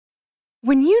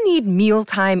When you need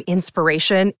mealtime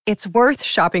inspiration, it's worth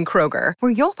shopping Kroger,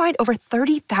 where you'll find over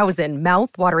 30,000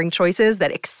 mouth-watering choices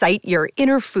that excite your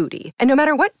inner foodie. And no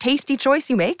matter what tasty choice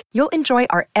you make, you'll enjoy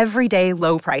our everyday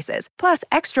low prices, plus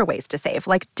extra ways to save,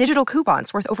 like digital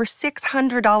coupons worth over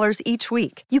 $600 each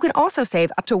week. You can also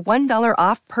save up to $1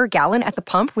 off per gallon at the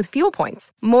pump with fuel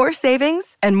points. More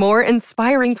savings and more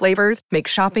inspiring flavors make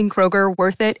shopping Kroger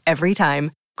worth it every time.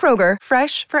 Kroger,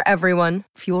 fresh for everyone.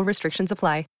 Fuel restrictions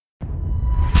apply.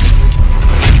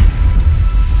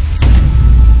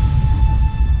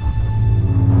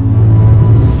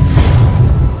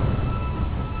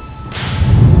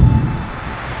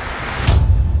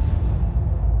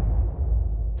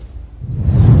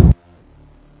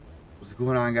 What's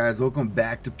going on, guys? Welcome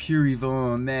back to Pure Evil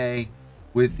MMA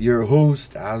with your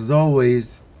host, as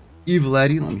always, Evil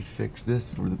Eddie. Let me fix this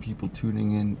for the people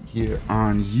tuning in here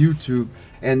on YouTube.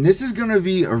 And this is going to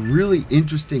be a really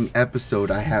interesting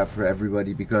episode I have for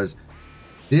everybody, because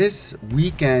this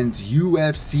weekend's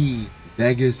UFC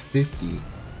Vegas 50,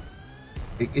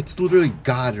 it's literally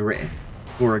God written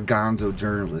for a gonzo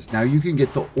journalist. Now, you can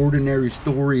get the ordinary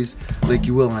stories like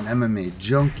you will on MMA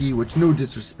Junkie, which, no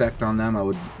disrespect on them, I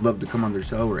would love to come on their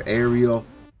show, or Ariel,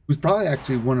 who's probably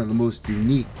actually one of the most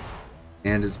unique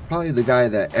and is probably the guy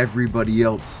that everybody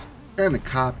else kind of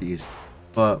copies.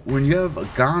 But when you have a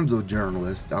gonzo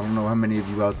journalist, I don't know how many of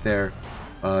you out there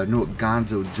know what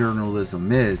gonzo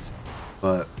journalism is,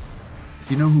 but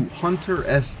if you know who Hunter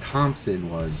S.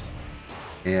 Thompson was,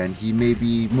 and he may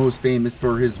be most famous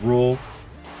for his role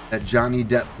that Johnny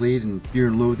Depp played in Fear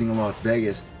and Loathing in Las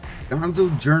Vegas.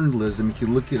 Gonzo journalism, if you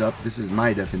look it up, this is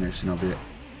my definition of it,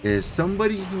 is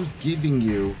somebody who's giving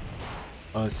you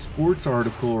a sports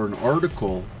article or an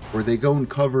article where they go and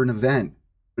cover an event,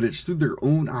 but it's through their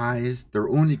own eyes, their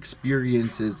own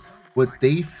experiences, what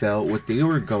they felt, what they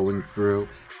were going through,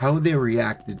 how they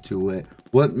reacted to it,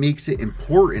 what makes it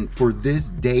important for this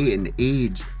day and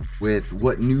age with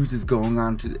what news is going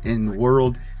on in the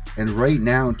world. And right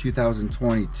now in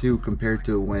 2022, compared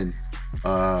to when,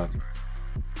 Hunter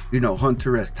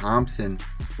S. Thompson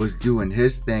was doing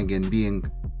his thing and being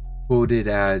quoted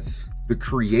as the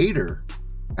creator,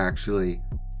 actually,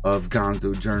 of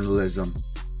gonzo journalism,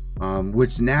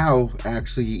 which now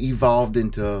actually evolved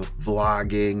into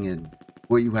vlogging and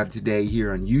what you have today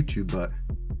here on YouTube. But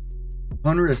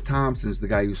Hunter S. Thompson's the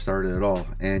guy who started it all,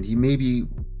 and he may be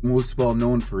most well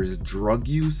known for his drug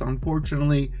use,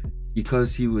 unfortunately,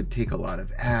 because he would take a lot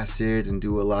of acid and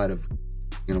do a lot of,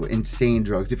 insane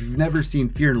drugs. If you've never seen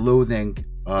Fear and Loathing,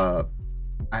 I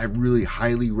really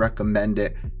highly recommend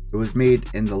it. It was made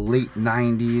in the late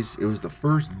 90s. It was the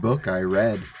first book I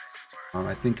read.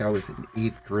 I think I was in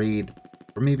 8th grade,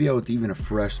 or maybe I was even a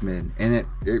freshman, and it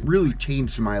really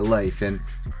changed my life. And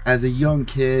as a young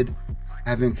kid,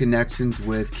 having connections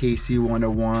with KC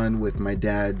 101, with my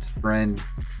dad's friend,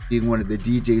 being one of the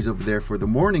DJs over there for the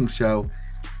morning show,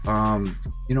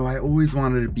 I always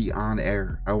wanted to be on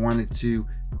air. I wanted to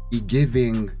be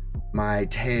giving my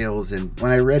tales. And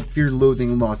when I read Fear and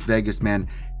Loathing in Las Vegas, man,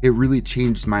 it really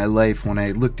changed my life when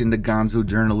I looked into gonzo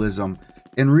journalism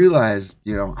and realized,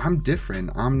 I'm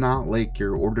different. I'm not like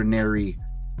your ordinary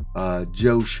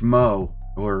Joe Schmo,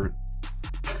 or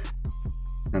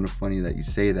kind of funny that you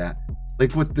say that.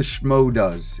 Like, what the Schmo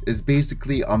does is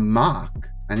basically a mock.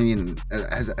 I mean,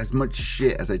 as much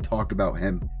shit as I talk about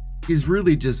him, he's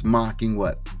really just mocking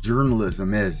what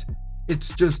journalism is.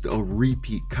 It's just a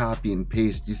repeat copy and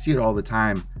paste. You see it all the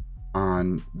time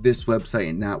on this website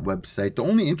and that website. The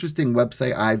only interesting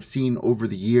website I've seen over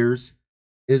the years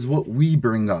is what we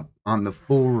bring up on the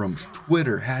forums.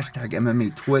 Twitter, hashtag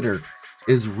MMA Twitter,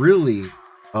 is really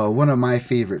one of my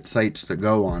favorite sites to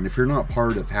go on. If you're not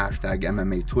part of hashtag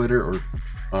MMA Twitter,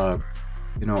 or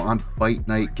on Fight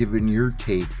Night, giving your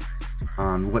take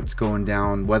on what's going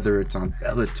down, whether it's on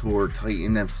Bellator,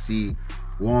 Titan FC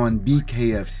 1,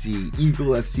 BKFC, Eagle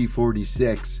FC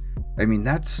 46. I mean,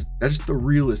 that's the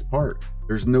realest part.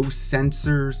 There's no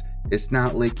censors. It's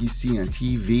not like you see on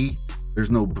TV.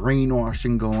 There's no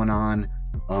brainwashing going on.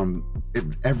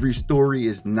 Every story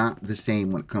is not the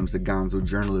same when it comes to gonzo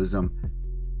journalism.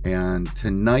 And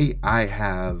tonight I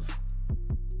have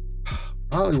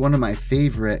probably one of my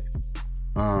favorite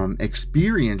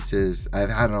experiences I've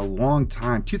had in a long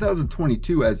time.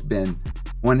 2022 has been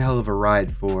one hell of a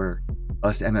ride for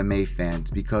us MMA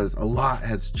fans, because a lot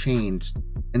has changed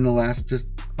in the last just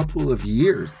couple of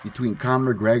years, between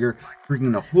Conor McGregor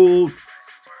bringing a whole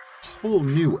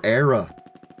new era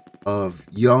of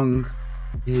young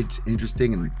kids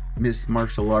interesting and mixed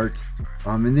martial arts,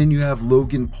 and then you have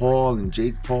Logan Paul and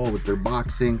Jake Paul with their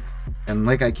boxing, and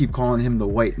like I keep calling him the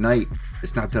White Knight,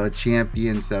 it's not the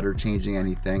champions that are changing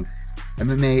anything,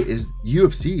 MMA is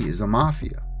UFC is a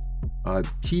mafia.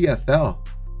 PFL,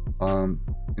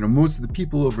 most of the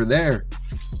people over there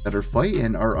that are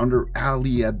fighting are under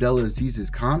Ali Abdelaziz's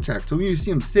contract. So when you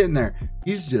see him sitting there,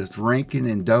 he's just ranking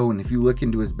and dough. And if you look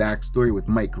into his backstory with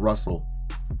Mike Russell,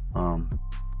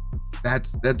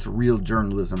 that's real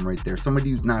journalism right there.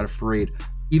 Somebody who's not afraid.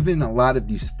 Even a lot of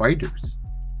these fighters,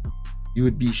 you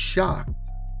would be shocked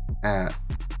at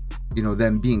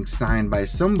them being signed by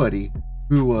somebody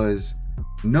who was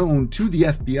known to the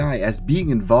FBI as being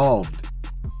involved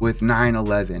with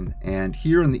 9/11. And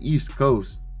here on the East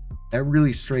Coast, that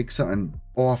really strikes something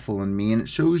awful in me, and it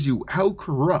shows you how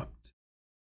corrupt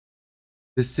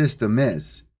the system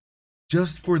is.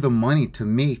 Just for the money to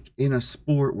make in a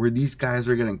sport where these guys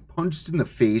are getting punched in the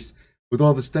face with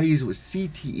all the studies with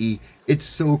CTE, it's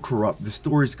so corrupt. The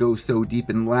stories go so deep.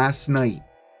 And last night,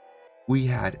 we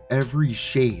had every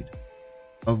shade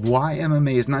of why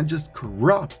MMA is not just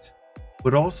corrupt,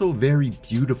 but also very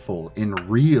beautiful and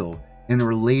real and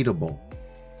relatable.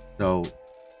 So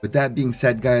with that being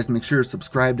said, guys, make sure to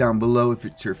subscribe down below. If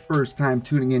it's your first time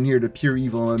tuning in here to Pure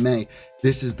Evil MMA,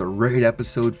 this is the right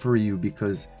episode for you,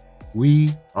 because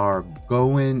we are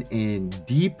going in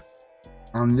deep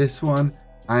on this one.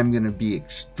 I'm going to be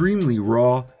extremely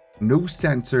raw, no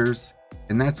censors,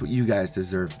 and that's what you guys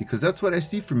deserve, because that's what I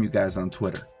see from you guys on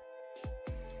Twitter.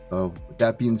 So with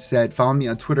that being said, follow me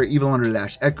on Twitter,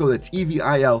 evil_echo. That's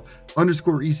EVIL_ECCO.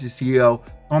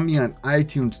 Follow me on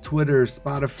iTunes, Twitter,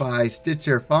 Spotify,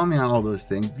 Stitcher. Follow me on all those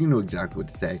things. You know exactly what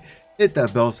to say. Hit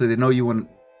that bell so they tell you when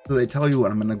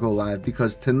I'm going to go live,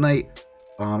 because tonight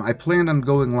I planned on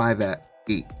going live at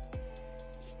 8.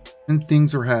 And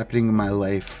things are happening in my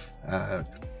life.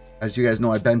 As you guys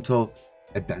know, I battle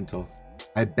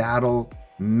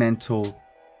mental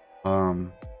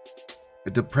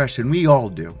depression. We all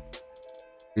do.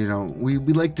 We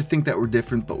like to think that we're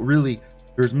different, but really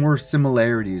there's more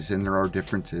similarities than there are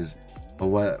differences.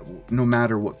 No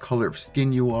matter what color of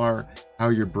skin you are, how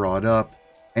you're brought up,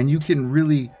 and you can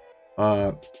really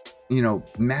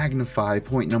magnify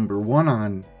point number one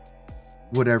on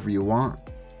whatever you want,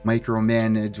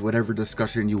 micromanage whatever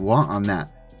discussion you want on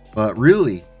that. But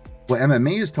really, what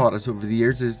MMA has taught us over the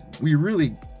years is we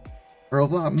really are a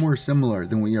lot more similar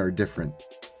than we are different,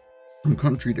 from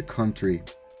country to country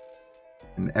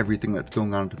and everything that's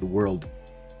going on to the world.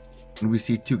 And we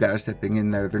see two guys stepping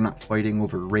in there. They're not fighting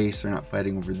over race. They're not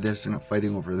fighting over this. They're not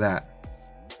fighting over that.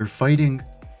 They're fighting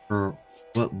for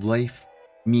what life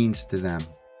means to them,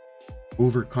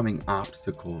 overcoming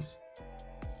obstacles.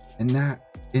 And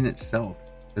that in itself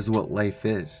is what life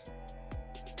is.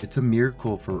 It's a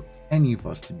miracle for any of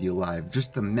us to be alive.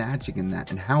 Just the magic in that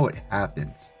and how it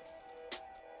happens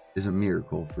is a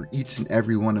miracle for each and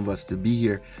every one of us to be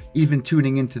here, even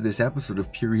tuning into this episode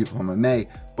of Pure Evil MMA,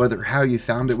 whether how you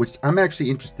found it, which I'm actually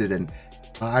interested in.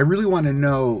 I really want to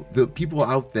know, the people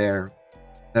out there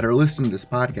that are listening to this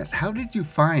podcast, how did you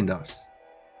find us?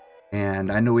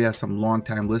 And I know we have some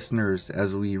longtime listeners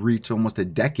as we reach almost a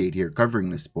decade here covering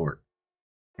this sport.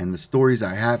 And the stories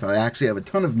I actually have a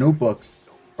ton of notebooks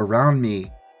around me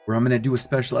where I'm going to do a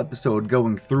special episode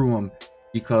going through them,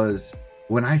 because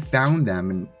when I found them,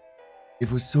 and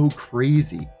it was so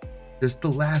crazy, just the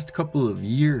last couple of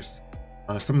years,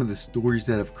 some of the stories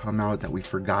that have come out that we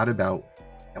forgot about,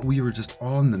 that we were just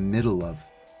all in the middle of.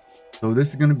 So this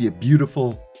is going to be a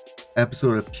beautiful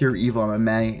episode of Pure Evil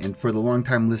MMA. And for the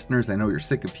longtime listeners, I know you're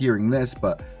sick of hearing this,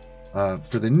 but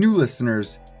for the new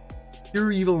listeners,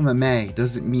 Pure Evil MMA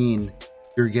doesn't mean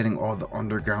you're getting all the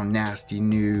underground nasty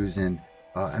news and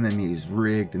MMA is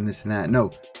rigged and this and that.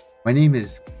 No, my name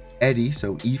is Eddie,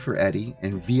 so E for Eddie,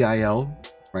 and VIL,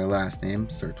 my last name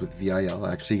starts with VIL.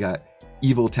 I actually got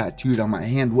evil tattooed on my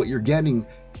hand. What you're getting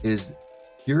is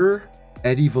Pure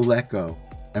Eddie Villeco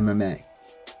MMA.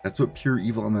 That's what Pure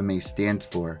Evil MMA stands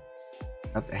for.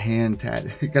 Got the hand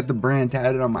tatted, got the brand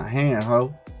tatted on my hand,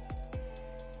 ho.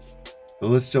 So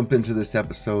let's jump into this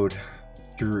episode,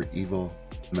 Pure Evil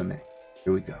MMA.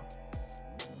 Here we go.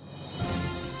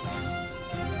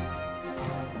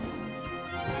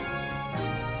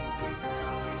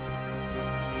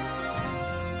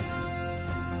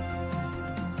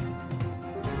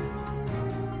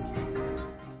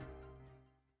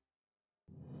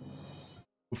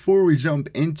 Before we jump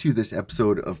into this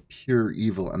episode of Pure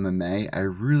Evil MMA, I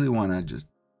really want to just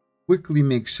quickly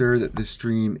make sure that the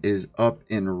stream is up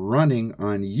and running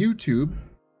on YouTube,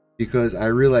 because I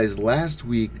realized last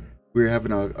week we were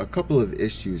having a couple of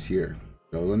issues here.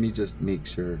 So let me just make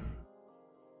sure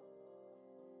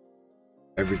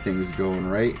everything is going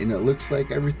right, and it looks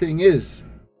like everything is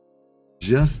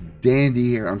just dandy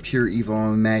here on Pure Evil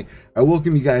MMA. I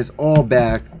welcome you guys all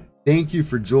back Thank you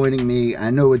for joining me.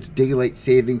 I know it's daylight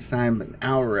savings time, an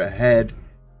hour ahead.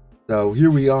 So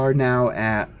here we are now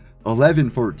at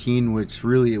 11:14, which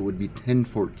really it would be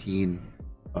 10:14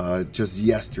 just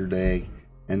yesterday.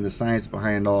 And the science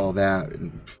behind all that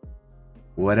and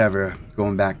whatever,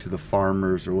 going back to the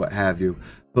farmers or what have you.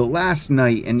 But last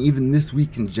night and even this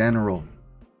week in general,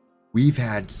 we've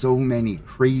had so many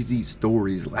crazy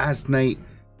stories. Last night,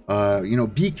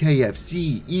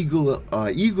 BKFC, Eagle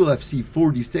FC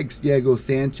 46, Diego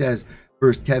Sanchez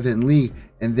versus Kevin Lee,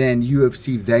 and then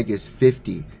UFC Vegas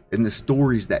 50, and the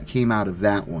stories that came out of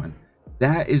that one.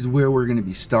 That is where we're going to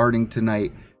be starting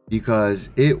tonight, because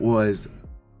it was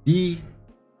the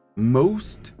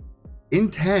most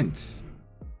intense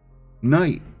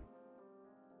night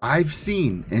I've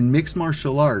seen in mixed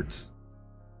martial arts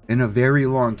in a very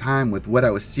long time, with what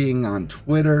I was seeing on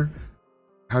Twitter,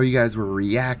 how you guys were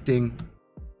reacting.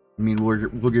 I mean, we're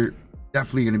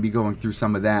definitely going to be going through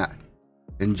some of that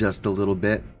in just a little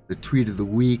bit. The tweet of the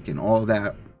week and all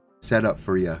that set up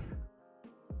for you.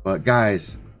 But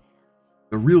guys,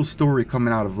 the real story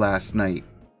coming out of last night,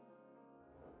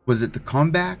 was it the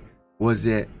comeback? Was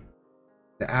it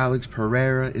the Alex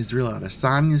Pereira, Israel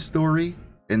Adesanya story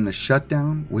and the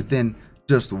shutdown within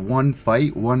just one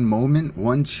fight, one moment,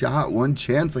 one shot, one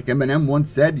chance? Like Eminem once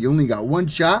said, you only got one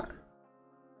shot.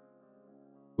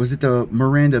 Was it the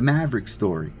Miranda Maverick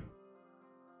story?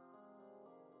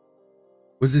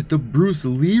 Was it the Bruce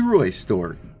Leroy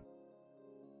story?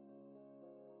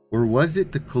 Or was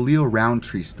it the Khalil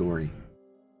Roundtree story?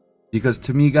 Because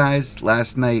to me, guys,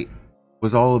 last night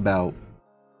was all about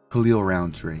Khalil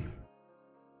Roundtree.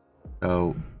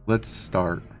 So let's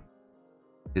start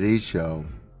today's show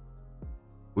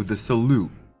with a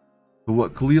salute to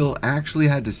what Khalil actually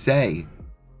had to say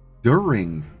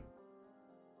during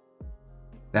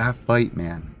that fight,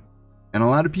 man. And a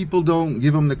lot of people don't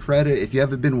give him the credit. If you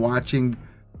haven't been watching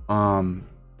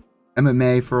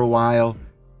MMA for a while,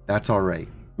 that's all right.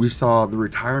 We saw the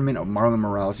retirement of Marlon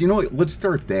Morales. You know what? Let's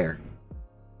start there,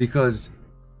 because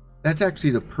that's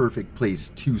actually the perfect place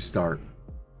to start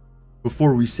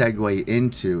before we segue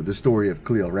into the story of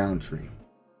Khalil Roundtree.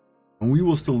 And we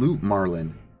will salute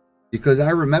Marlon, because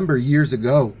I remember years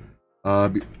ago,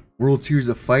 World Series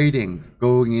of Fighting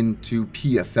going into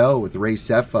PFL with Ray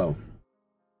Sefo,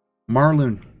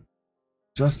 Marlon,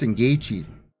 Justin Gaethje,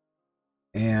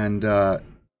 and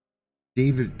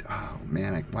David. Oh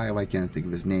man, why can't I think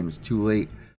of his name? It's too late.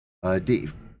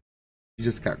 Dave. He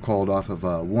just got called off of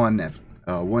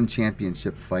one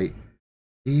championship fight.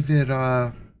 David.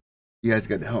 You guys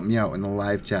got to help me out in the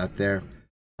live chat there.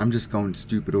 I'm just going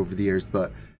stupid over the years,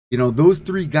 but those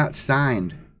three got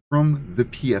signed from the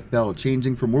PFL,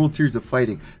 changing from World Series of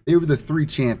Fighting. They were the three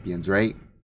champions, right?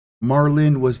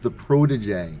 Marlon was the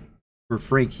protege for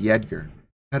Frankie Edgar.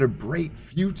 Had a bright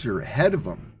future ahead of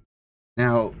him.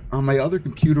 Now, on my other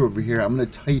computer over here, I'm going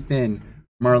to type in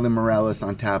Marlon Morales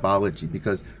on Tapology,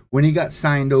 because when he got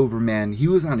signed over, man, he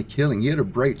was on a killing. He had a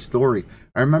bright story.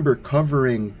 I remember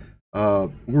covering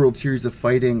World Series of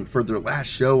Fighting for their last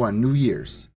show on New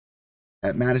Year's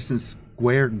at Madison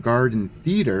Square Garden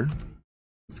Theater.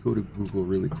 Let's go to Google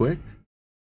really quick.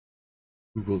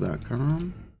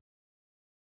 Google.com.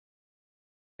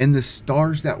 And the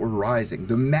stars that were rising,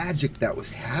 the magic that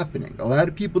was happening. A lot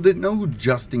of people didn't know who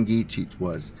Justin Gaethje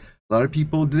was. A lot of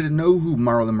people didn't know who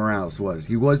Marlon Morales was.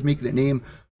 He was making a name,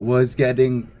 was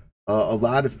getting a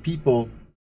lot of people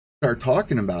start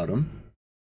talking about him.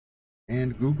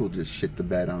 And Google just shit the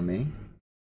bed on me.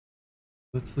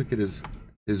 Let's look at his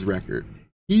record.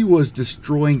 He was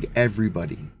destroying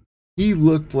everybody. He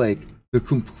looked like the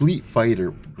complete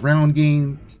fighter. Ground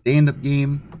game, stand-up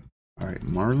game. All right,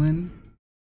 Marlon.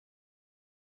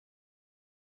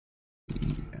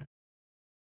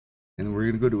 And we're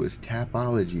going to go to his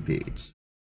Tapology page.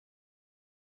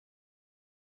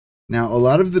 Now, a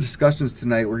lot of the discussions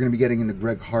tonight, we're going to be getting into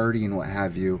Greg Hardy and what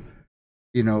have you.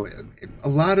 A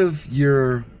lot of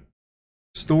your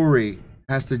story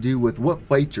has to do with what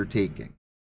fights you're taking,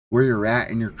 where you're at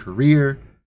in your career,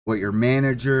 what your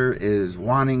manager is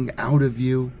wanting out of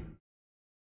you.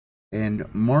 And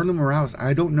Marlon Morales,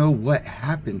 I don't know what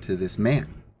happened to this man.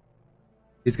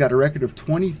 He's got a record of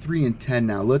 23-10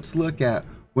 now. Let's look at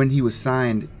when he was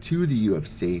signed to the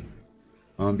UFC.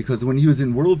 Because when he was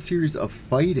in World Series of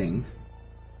Fighting,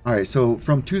 all right, so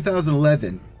from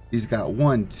 2011, he's got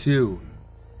 1, 2,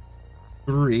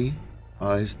 3.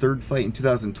 His third fight in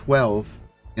 2012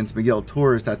 against Miguel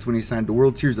Torres, that's when he signed the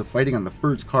World Series of Fighting on the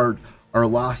first card,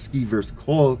 Arlovsky versus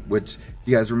Cole, which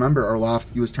you guys remember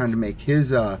Arlovsky was trying to make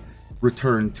his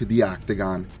return to the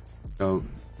octagon. So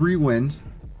 3 wins,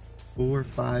 4,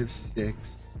 5,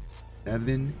 6,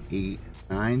 7, 8,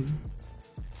 9,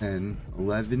 10,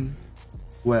 11,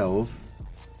 12,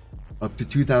 up to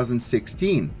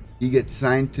 2016. He gets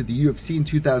signed to the UFC in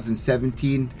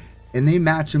 2017, and they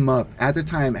match him up. At the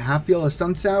time, Rafael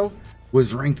Assunção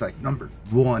was ranked like number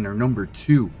 1 or number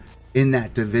 2 in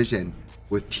that division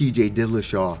with TJ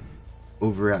Dillashaw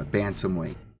over at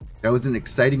bantamweight. That was an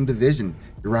exciting division.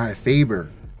 Uriah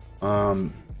Faber,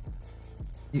 and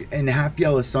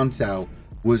Rafael Assunção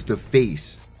was the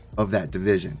face of that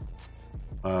division.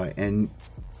 And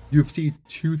UFC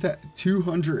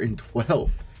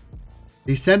 212,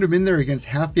 they sent him in there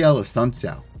against Rafael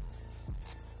Assunção.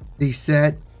 They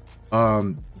set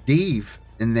Dave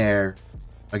in there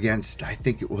against, I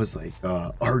think it was like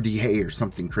RDA or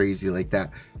something crazy like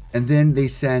that. And then they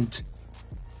sent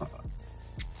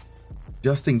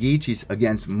Justin Gaethje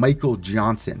against Michael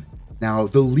Johnson. Now,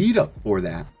 the lead up for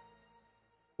that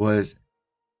was,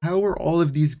 how are all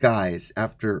of these guys,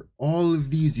 after all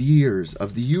of these years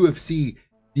of the UFC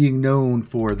being known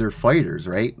for their fighters,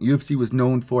 right? UFC was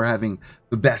known for having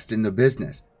the best in the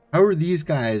business. How are these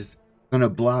guys going to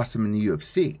blossom in the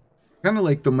UFC? Kind of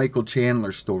like the Michael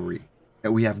Chandler story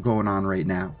that we have going on right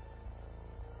now.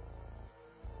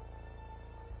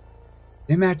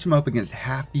 They match him up against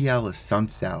Rafael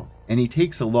Assunção, and he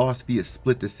takes a loss via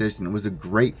split decision. It was a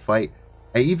great fight.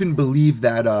 I even believe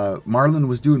that Marlon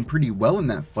was doing pretty well in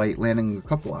that fight, landing a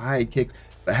couple of high kicks.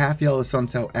 But Rafael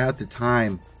Assunção at the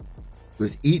time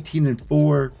was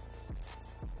 18-4.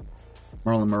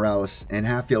 Marlon Morales and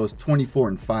Rafael was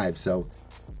 24-5. So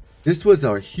this was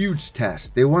a huge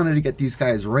test. They wanted to get these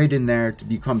guys right in there to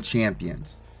become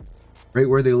champions, right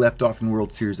where they left off in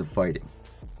World Series of Fighting.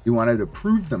 They wanted to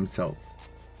prove themselves,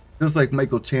 just like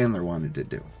Michael Chandler wanted to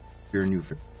do. If you're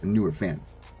a newer fan.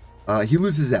 He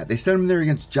loses that. They sent him there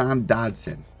against John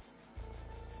Dodson.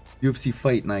 UFC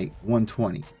Fight Night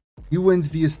 120. He wins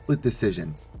via split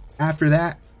decision. After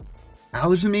that,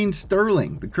 Aljamain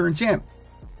Sterling, the current champ,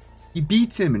 he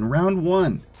beats him in round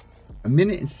 1, 1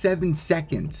 minute and 7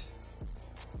 seconds.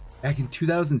 Back in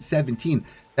 2017.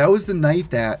 That was the night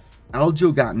that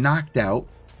Aljo got knocked out,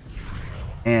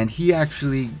 and he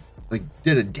actually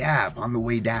did a dab on the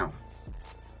way down.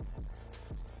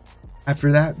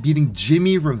 After that, beating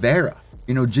Jimmy Rivera.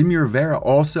 You know, Jimmy Rivera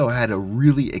also had a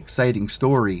really exciting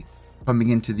story coming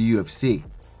into the UFC.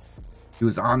 He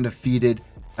was undefeated,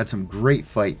 had some great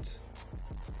fights.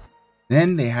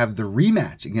 Then they have the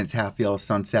rematch against Rafael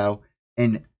Assunção,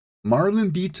 and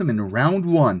Marlon beats him in round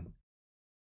 1.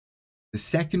 The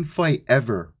second fight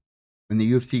ever when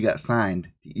the UFC got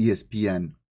signed to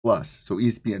ESPN Plus. So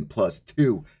ESPN Plus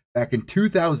 2 back in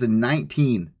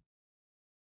 2019.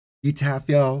 Beats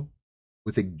Rafael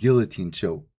with a guillotine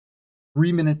choke.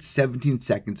 3 minutes, 17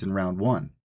 seconds in round 1.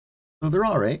 So they're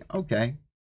all right. Okay.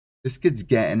 This kid's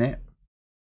getting it.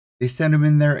 They send him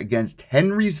in there against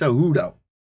Henry Cejudo.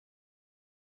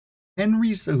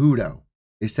 Henry Cejudo,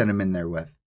 they sent him in there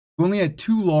with. Who only had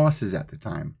 2 losses at the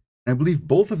time. And I believe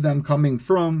both of them coming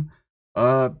from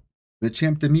the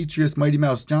champ Demetrius Mighty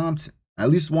Mouse Johnson.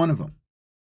 At least one of them.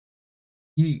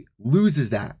 He loses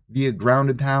that via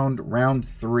ground and pound round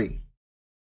 3.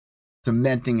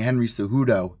 Cementing Henry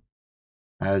Cejudo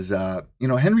as,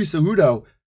 Henry Cejudo,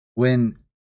 when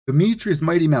Demetrius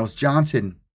Mighty Mouse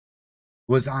Johnson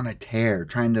was on a tear,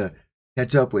 trying to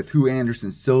catch up with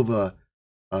Anderson Silva,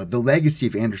 the legacy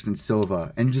of Anderson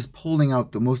Silva, and just pulling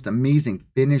out the most amazing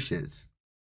finishes,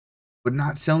 but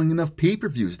not selling enough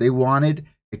pay-per-views. They wanted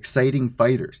exciting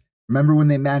fighters. Remember when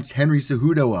they matched Henry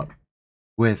Cejudo up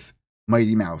with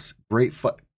Mighty Mouse? Great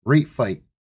fight.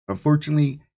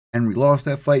 Unfortunately, Henry lost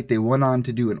that fight. They went on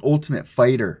to do an Ultimate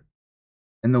Fighter,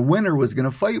 and the winner was going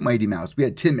to fight Mighty Mouse. We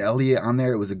had Tim Elliott on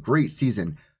there. It was a great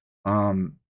season.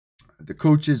 The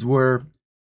coaches was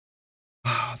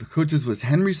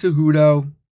Henry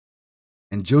Cejudo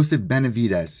and Joseph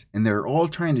Benavidez, and they're all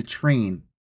trying to train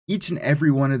each and every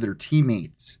one of their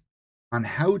teammates on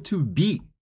how to beat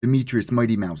Demetrius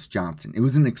Mighty Mouse Johnson. It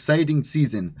was an exciting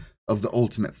season of the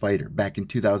Ultimate Fighter back in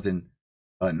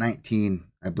 2019,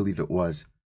 I believe it was.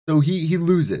 So he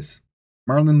loses.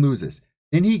 Marlon loses.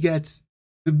 Then he gets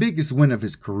the biggest win of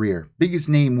his career, biggest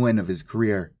name win of his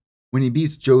career, when he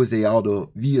beats Jose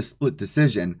Aldo via split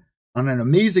decision on an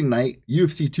amazing night,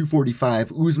 UFC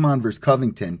 245, Usman vs.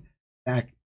 Covington,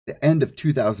 back the end of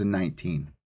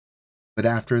 2019. But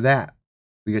after that,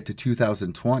 we get to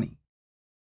 2020.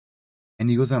 And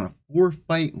he goes on a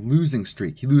 4-fight losing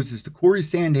streak. He loses to Corey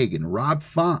Sandhagen, Rob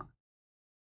Font.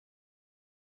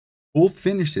 Both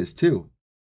finishes, too.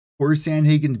 Corey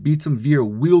Sandhagen beats him via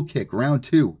wheel kick, round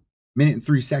 2, minute and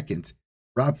 3 seconds.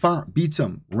 Rob Font beats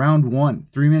him, round 1,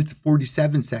 3 minutes and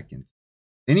 47 seconds.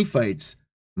 Then he fights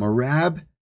Merab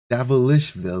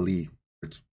Davalishvili,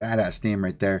 which is a badass name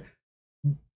right there.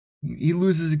 He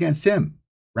loses against him.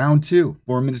 Round 2,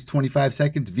 4 minutes 25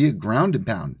 seconds via ground and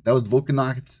pound. That was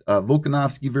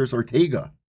Volkanovski versus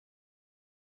Ortega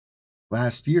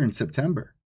last year in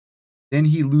September. Then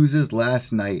he loses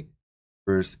last night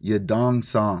versus Yadong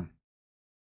Song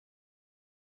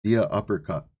via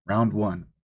uppercut. Round 1,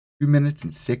 2 minutes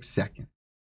and 6 seconds.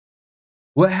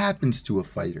 What happens to a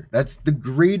fighter? That's the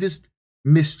greatest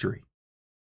mystery.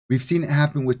 We've seen it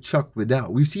happen with Chuck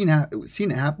Liddell. We've seen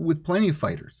it happen with plenty of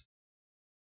fighters.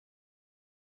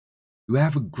 You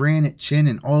have a granite chin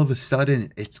and all of a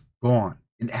sudden it's gone.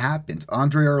 It happens.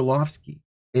 Andrei Arlovsky.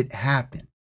 It happened.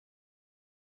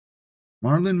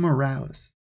 Marlon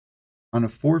Morales on a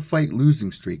 4-fight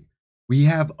losing streak. We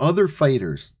have other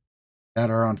fighters that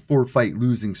are on 4-fight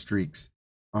losing streaks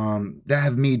that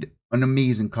have made an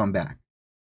amazing comeback.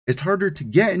 It's harder to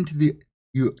get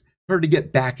harder to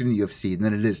get back into the UFC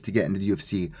than it is to get into the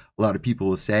UFC. A lot of people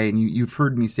will say, and you've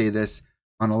heard me say this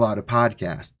on a lot of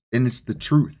podcasts, and it's the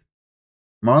truth.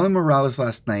 Marlon Morales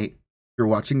last night, if you're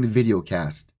watching the video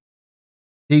cast,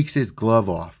 takes his glove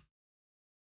off,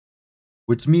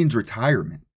 which means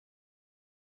retirement.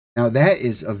 Now that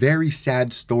is a very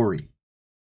sad story,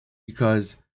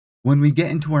 because when we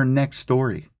get into our next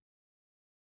story,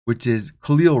 which is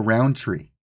Khalil Roundtree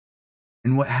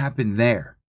and what happened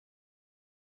there,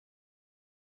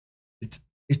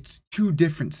 it's two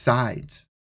different sides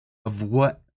of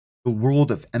what the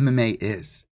world of MMA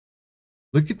is.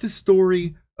 Look at the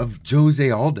story of Jose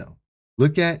Aldo.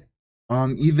 Look at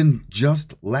even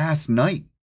just last night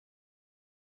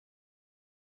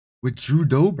with Drew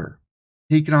Dober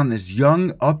taking on this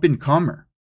young up-and-comer.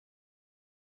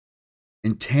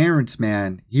 And Terrence,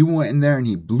 man, he went in there and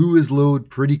he blew his load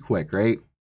pretty quick, right?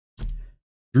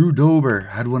 Drew Dober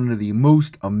had one of the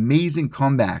most amazing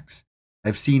comebacks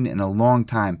I've seen in a long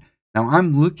time. Now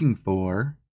I'm looking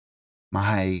for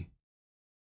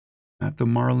not the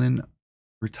Marlon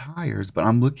retires, but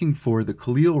I'm looking for the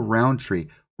Khalil Roundtree.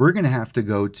 We're going to have to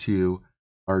go to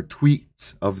our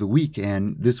tweets of the week,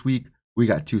 and this week we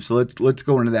got 2. So let's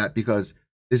go into that, because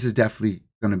this is definitely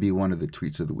going to be one of the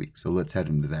tweets of the week. So let's head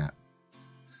into that.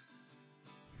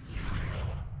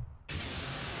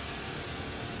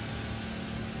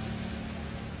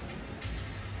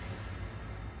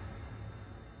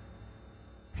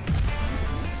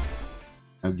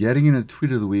 Now, getting into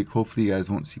tweet of the week, hopefully you guys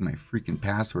won't see my freaking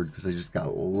password because I just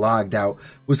got logged out,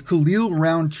 was Khalil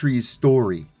Roundtree's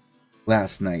story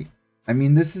last night. I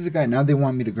mean, this is a guy, now they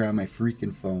want me to grab my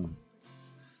freaking phone.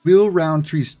 Khalil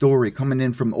Roundtree's story coming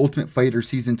in from Ultimate Fighter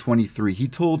Season 23. He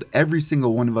told every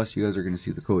single one of us, you guys are going to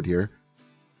see the code here,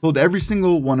 told every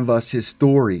single one of us his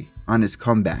story on his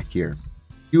comeback here.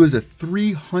 He was a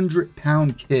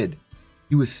 300-pound kid.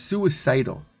 He was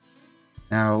suicidal.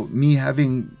 Now, me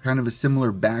having kind of a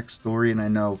similar backstory, and I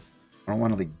know I don't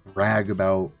want to brag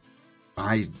about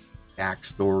my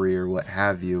backstory or what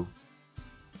have you,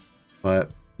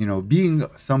 but, being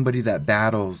somebody that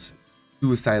battles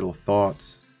suicidal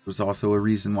thoughts was also a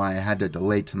reason why I had to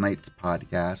delay tonight's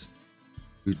podcast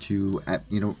due to,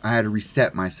 I had to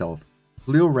reset myself.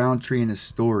 Khalil Roundtree and his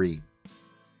story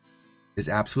is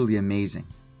absolutely amazing.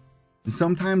 And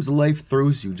sometimes life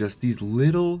throws you just these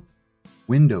little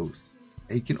windows.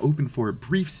 It can open for a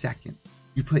brief second.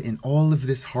 You put in all of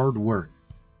this hard work,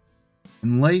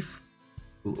 and life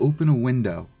will open a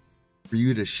window for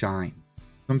you to shine.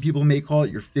 Some people may call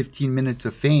it your 15 minutes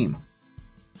of fame.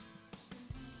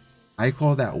 I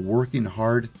call that working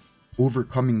hard,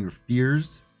 overcoming your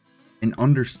fears, and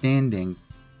understanding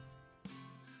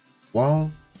while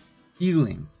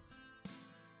feeling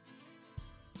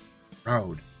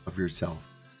proud of yourself,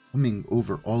 coming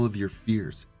over all of your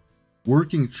fears,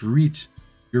 working to reach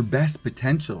your best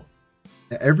potential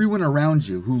that everyone around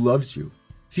you who loves you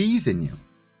sees in you.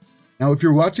 Now, if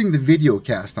you're watching the video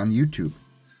cast on YouTube,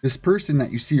 this person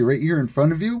that you see right here in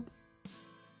front of you,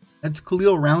 that's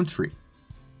Khalil Roundtree.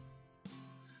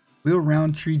 Khalil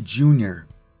Roundtree Jr.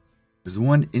 is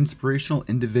one inspirational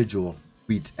individual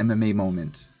who tweets MMA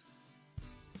moments.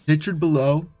 Pictured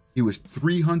below, he was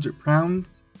 300 pounds,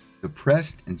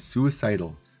 depressed, and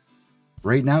suicidal.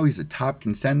 Right now, he's a top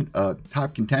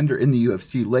contender in the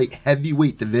UFC light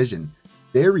heavyweight division.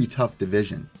 Very tough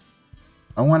division.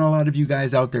 I want a lot of you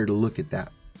guys out there to look at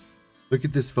that. Look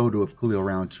at this photo of Khalil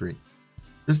Roundtree.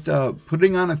 Just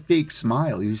putting on a fake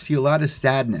smile. You see a lot of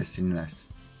sadness in this.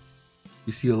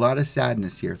 You see a lot of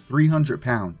sadness here. 300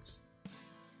 pounds.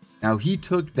 Now, he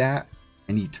took that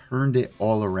and he turned it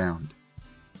all around.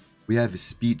 We have a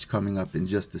speech coming up in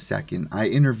just a second. I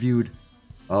interviewed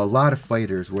a lot of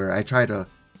fighters where I try to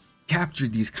capture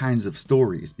these kinds of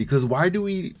stories. Because why do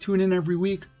we tune in every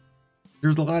week?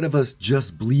 There's a lot of us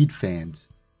Just Bleed fans,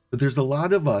 but there's a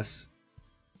lot of us,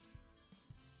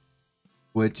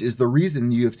 which is the reason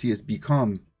the UFC has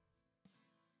become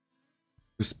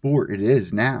the sport it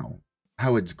is now,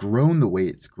 how it's grown the way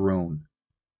it's grown,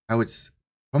 how it's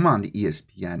come on to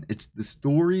ESPN. It's the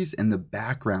stories and the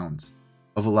backgrounds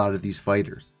of a lot of these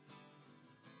fighters.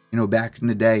 You know, back in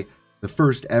the day, the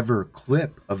first ever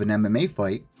clip of an MMA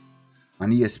fight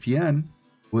on ESPN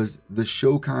was the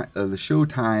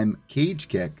Showtime cage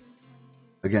kick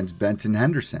against Benson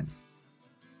Henderson.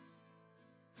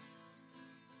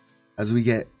 As we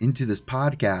get into this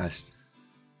podcast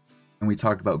and we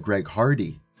talk about Greg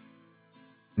Hardy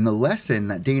and the lesson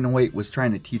that Dana White was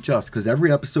trying to teach us, because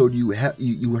every episode you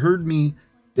heard me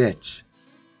bitch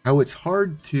how it's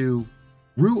hard to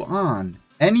root on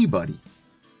anybody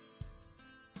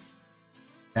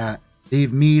that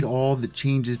they've made all the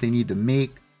changes they need to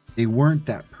make. They weren't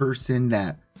that person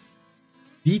that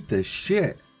beat the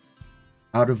shit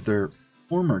out of their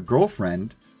former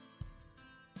girlfriend.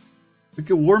 Look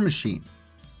at War Machine,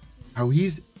 how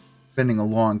he's spending a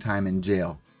long time in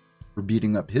jail for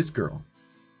beating up his girl,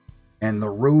 and the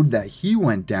road that he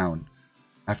went down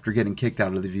after getting kicked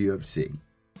out of the UFC,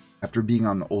 after being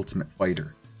on The Ultimate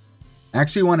Fighter. I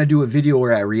actually want to do a video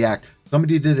where I react.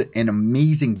 Somebody did an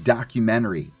amazing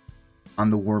documentary on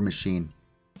the War Machine,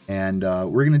 and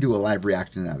we're going to do a live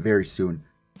reaction to that very soon.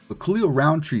 But Khalil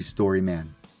Rountree's story,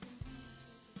 man,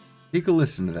 take a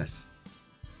listen to this.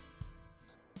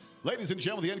 Ladies and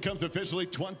gentlemen, the end comes officially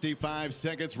 25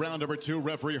 seconds. Round number 2.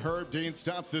 Referee Herb Dean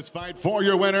stops this fight for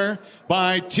your winner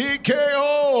by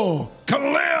TKO,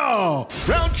 Khalil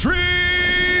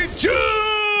Rountree Jr.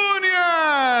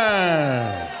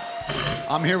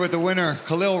 I'm here with the winner,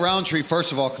 Khalil Rountree.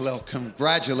 First of all, Khalil,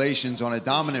 congratulations on a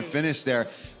dominant finish there.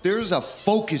 There's a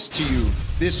focus to you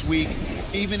this week,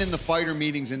 even in the fighter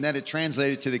meetings, and that it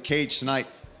translated to the cage tonight.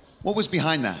 What was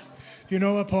behind that? You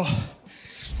know what, Paul?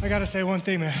 I gotta say one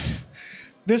thing, man.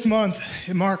 This month,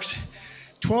 it marks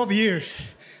 12 years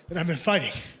that I've been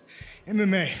fighting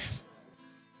MMA.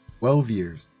 12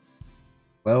 years.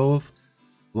 12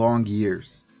 long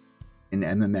years in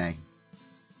MMA.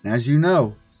 And as you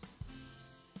know,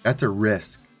 that's a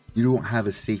risk. You don't have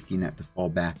a safety net to fall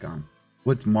back on.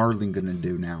 What's Marlon gonna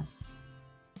do now?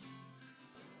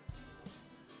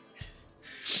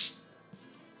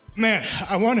 Man,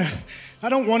 I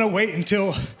don't wanna wait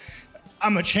until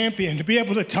I'm a champion to be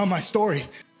able to tell my story.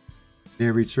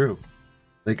 Very true.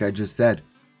 Like I just said,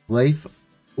 life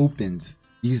opens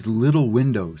these little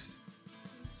windows.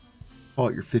 Call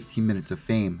it your 15 minutes of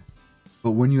fame.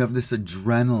 But when you have this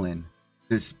adrenaline,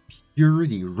 this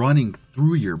purity running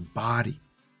through your body,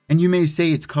 and you may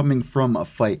say it's coming from a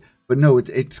fight, but no,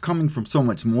 it's coming from so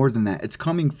much more than that. It's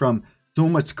coming from so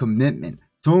much commitment,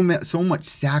 so much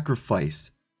sacrifice.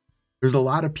 There's a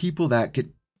lot of people that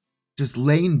could just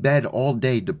lay in bed all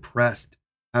day depressed,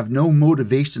 have no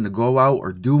motivation to go out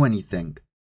or do anything.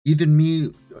 Even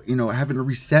me, you know, having to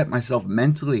reset myself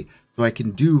mentally so I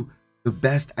can do the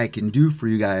best I can do for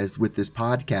you guys with this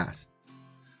podcast.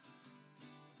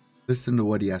 Listen to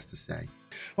what he has to say.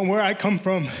 On where I come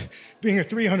from, being a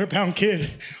 300-pound kid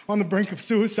on the brink of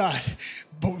suicide,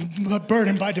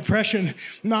 burdened by depression,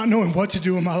 not knowing what to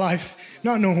do in my life,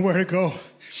 not knowing where to go.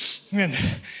 And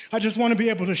I just want to be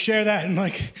able to share that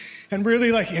and really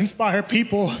inspire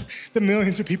people, the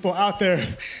millions of people out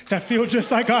there that feel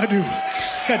just like I do,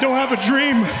 that don't have a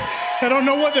dream, that don't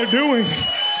know what they're doing,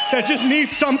 that just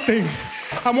need something.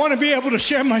 I want to be able to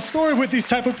share my story with these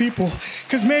type of people,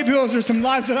 because maybe those are some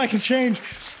lives that I can change.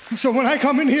 So when I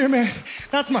come in here, man,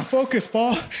 that's my focus,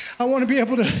 Paul. I want to be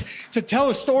able to tell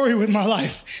a story with my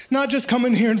life, not just come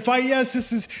in here and fight. Yes,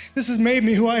 this has made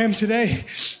me who I am today,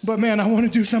 but man, I want to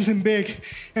do something big.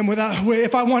 And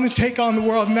if I want to take on the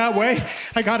world in that way,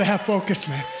 I got to have focus,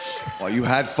 man. Well, you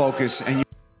had focus, and you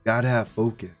Gotta have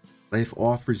focus. Life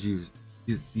offers you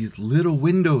these little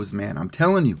windows, man. I'm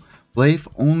telling you, life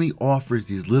only offers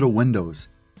these little windows.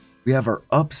 We have our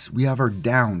ups, we have our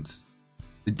downs.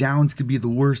 The downs could be the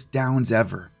worst downs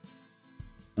ever,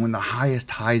 and the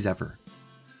highest highs ever.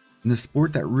 And the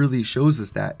sport that really shows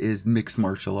us that is mixed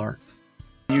martial arts.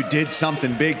 You did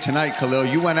something big tonight, Khalil.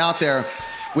 You went out there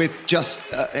with just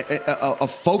a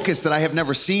focus that I have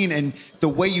never seen, and the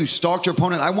way you stalked your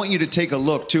opponent. I want you to take a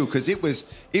look too, because it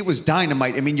was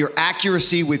dynamite. I mean, your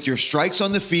accuracy with your strikes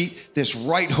on the feet, this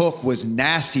right hook was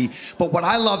nasty. But what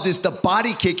I loved is the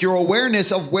body kick, your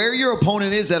awareness of where your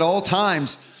opponent is at all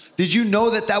times. Did you know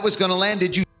that was going to land?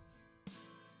 Did you?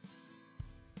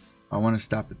 I want to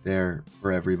stop it there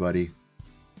for everybody,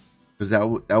 because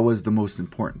that was the most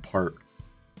important part.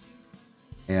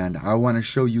 And I want to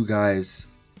show you guys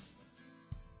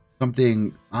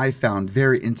something I found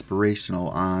very inspirational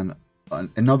on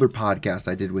another podcast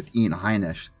I did with Ian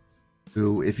Heinisch,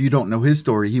 who, if you don't know his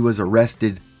story, he was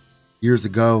arrested years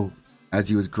ago as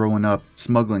he was growing up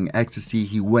smuggling ecstasy.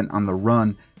 He went on the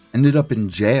run, ended up in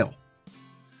jail.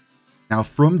 Now,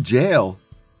 from jail,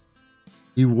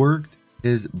 he worked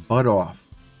his butt off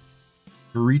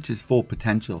to reach his full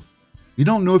potential. You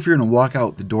don't know if you're going to walk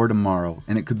out the door tomorrow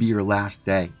and it could be your last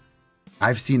day.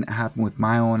 I've seen it happen with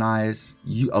my own eyes.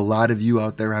 A lot of you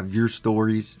out there have your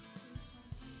stories.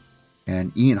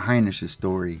 And Ian Heinisch's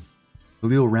story,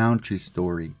 Khalil Roundtree's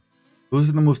story, those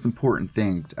are the most important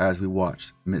things as we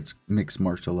watch mixed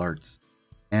martial arts.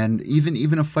 And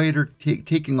even a fighter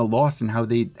taking a loss and how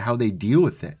they deal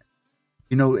with it.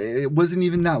 You know, it wasn't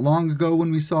even that long ago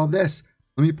when we saw this.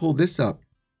 Let me pull this up.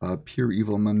 Pure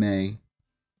Evil Mame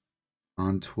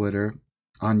on Twitter,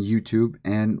 on YouTube,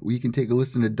 and we can take a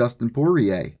listen to Dustin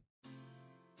Poirier.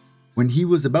 When he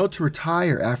was about to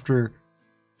retire after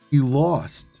he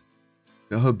lost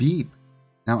to Khabib.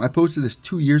 Now, I posted this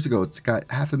 2 years ago. It's got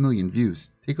 500,000 views.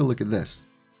 Take a look at this.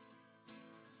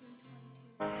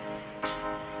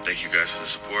 Thank you guys for the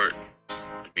support.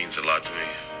 It means a lot to me.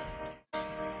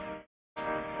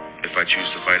 If I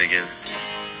choose to fight again,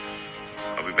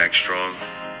 I'll be back strong.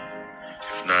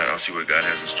 If not, I'll see what God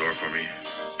has in store for me.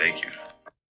 Thank you.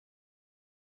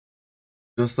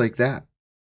 Just like that.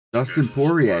 Dustin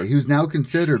Poirier, who's now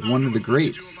considered one of the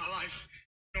greats.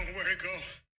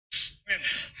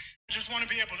 Want to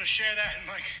be able to share that and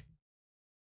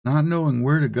not knowing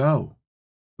where to go.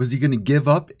 Was he going to give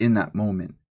up in that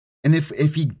moment? And if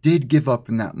he did give up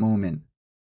in that moment,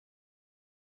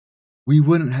 we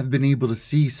wouldn't have been able to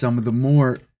see some of the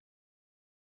more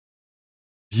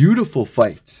beautiful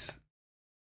fights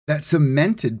that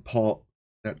cemented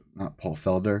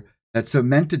that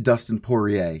cemented Dustin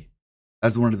Poirier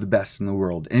as one of the best in the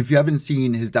world. And if you haven't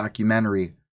seen his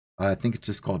documentary, I think it's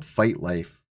just called Fight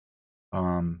Life.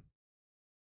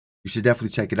 You should definitely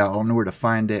check it out. I don't know where to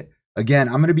find it. Again,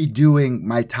 I'm going to be doing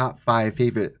my top 5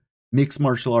 favorite mixed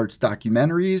martial arts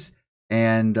documentaries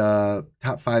and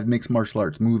top 5 mixed martial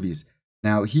arts movies.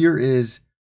 Now, here is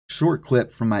a short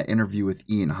clip from my interview with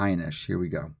Ian Heinisch. Here we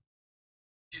go.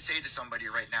 You say to somebody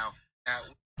right now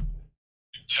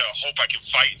to hope I can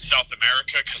fight in South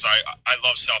America because I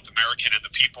love South America and the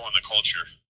people and the culture.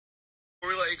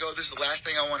 Before we let you go, this is the last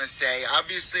thing I want to say.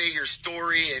 Obviously, your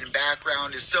story and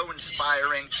background is so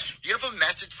inspiring. Do you have a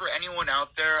message for anyone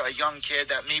out there, a young kid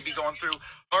that may be going through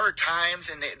hard times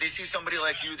and they see somebody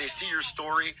like you, they see your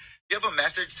story? Do you have a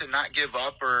message to not give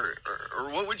up, or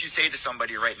what would you say to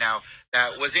somebody right now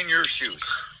that was in your shoes?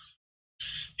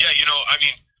 Yeah,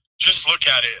 just look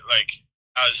at it like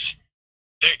as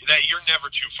that you're never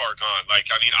too far gone. Like,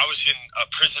 I was in a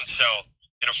prison cell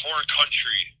in a foreign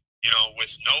country,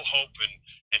 with no hope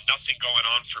and nothing going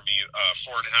on for me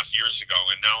 4.5 years ago.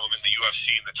 And now I'm in the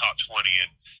UFC in the top 20. And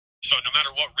so no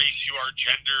matter what race you are,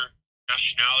 gender,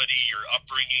 nationality, your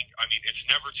upbringing, it's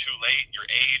never too late. Your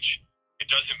age, it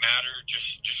doesn't matter.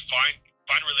 Just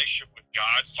find a relationship with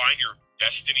God, find your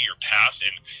destiny, your path,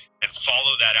 and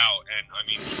follow that out. And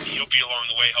he'll be along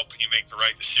the way helping you make the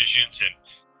right decisions. And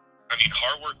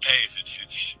hard work pays.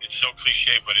 It's so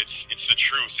cliche, but it's the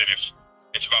truth. And if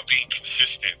it's about being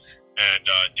consistent and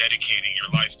dedicating your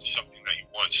life to something that you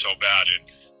want so bad. And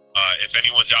if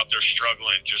anyone's out there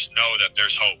struggling, just know that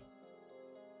there's hope.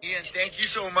 Ian, thank you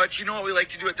so much. You know what we like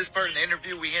to do at this part of the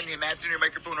interview? We hand the imaginary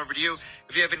microphone over to you.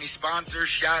 If you have any sponsors,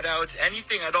 shout outs,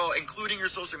 anything at all, including your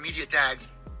social media tags,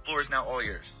 the floor is now all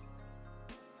yours.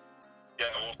 Yeah,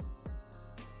 well,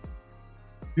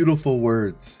 beautiful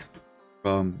words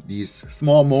from these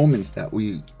small moments that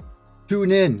we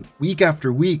tune in week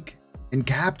after week and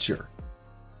capture.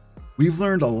 We've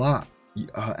learned a lot.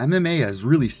 MMA has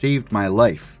really saved my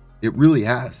life. It really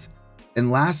has.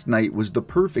 And last night was the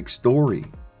perfect story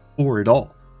for it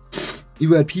all.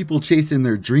 You had people chasing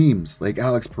their dreams, like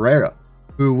Alex Pereira,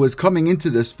 who was coming into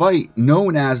this fight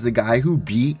known as the guy who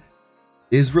beat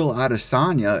Israel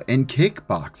Adesanya in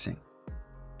kickboxing.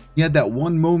 He had that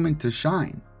one moment to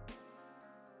shine.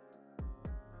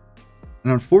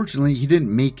 And unfortunately, he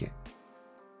didn't make it.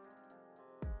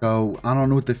 So I don't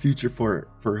know what the future for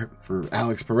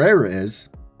Alex Pereira is.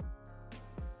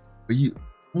 But you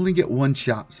only get one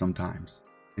shot sometimes.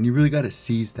 And you really got to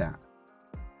seize that.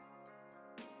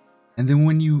 And then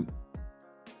when you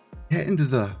get into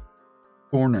the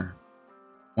corner,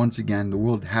 once again, the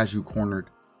world has you cornered.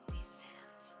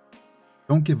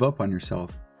 Don't give up on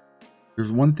yourself.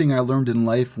 There's one thing I learned in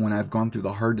life when I've gone through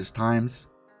the hardest times.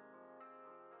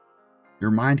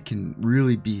 Your mind can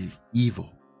really be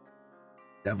evil.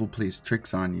 Devil plays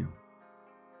tricks on you.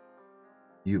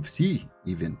 UFC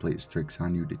even plays tricks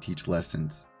on you to teach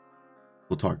lessons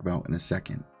we'll talk about in a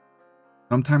second.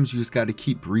 Sometimes you just got to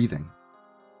keep breathing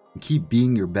and keep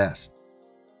being your best.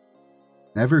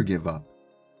 Never give up.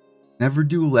 Never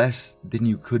do less than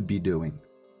you could be doing.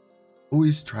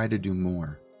 Always try to do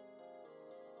more.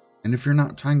 And if you're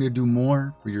not trying to do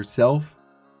more for yourself,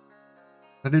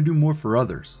 try to do more for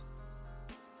others.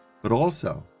 But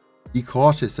also, be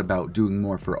cautious about doing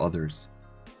more for others.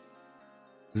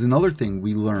 There's another thing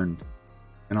we learned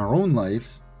in our own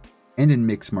lives and in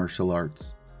mixed martial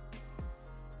arts.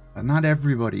 That not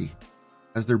everybody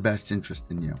has their best interest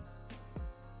in you.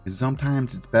 And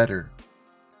sometimes it's better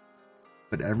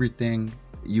to put everything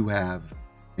that you have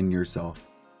in yourself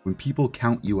when people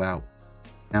count you out.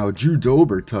 Now, Drew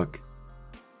Dober took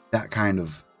that kind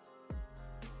of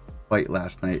fight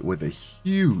last night with a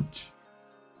huge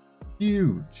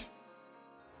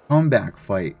comeback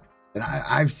fight that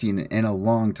I've seen in a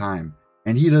long time.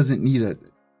 And he doesn't need a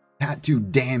tattoo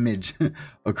damage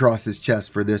across his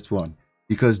chest for this one.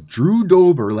 Because Drew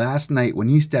Dober last night, when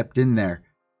he stepped in there,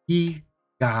 he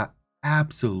got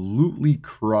absolutely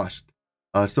crushed.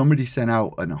 Somebody sent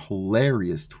out a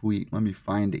hilarious tweet. Let me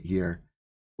find it here.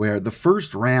 Where the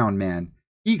first round, man,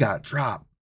 he got dropped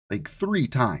like 3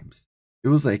 times. It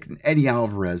was like an Eddie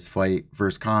Alvarez fight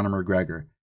versus Conor McGregor.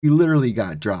 He literally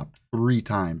got dropped 3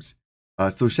 times.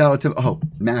 So shout out to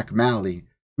Mac Malley,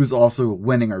 who's also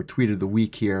winning our tweet of the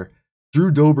week here.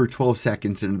 Drew Dober, 12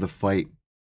 seconds into the fight,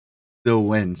 still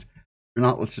wins. You're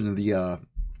not listening to the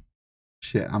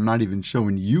shit. I'm not even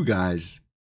showing you guys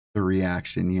the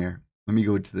reaction here. Let me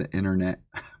go to the internet.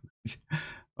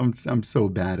 I'm so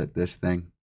bad at this thing.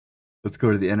 Let's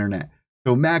go to the internet.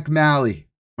 So Mac Malley,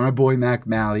 my boy Mac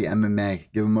Malley,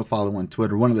 MMA. Give him a follow on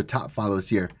Twitter. One of the top follows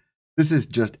here. This is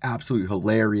just absolutely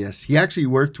hilarious. He actually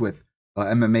worked with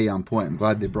MMA on Point. I'm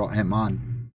glad they brought him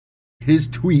on. His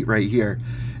tweet right here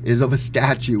is of a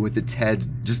statue with its head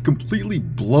just completely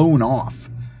blown off.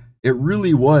 It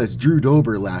really was Drew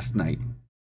Dober last night.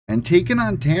 And taking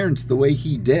on Terrence the way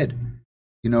he did.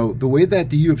 You know, the way that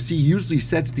the UFC usually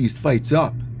sets these fights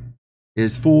up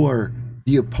is for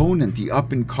the opponent, the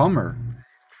up-and-comer,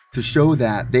 to show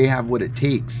that they have what it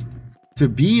takes to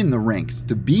be in the ranks,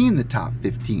 to be in the top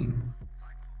 15.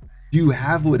 You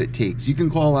have what it takes. You can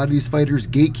call a lot of these fighters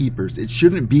gatekeepers. It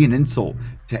shouldn't be an insult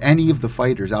to any of the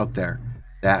fighters out there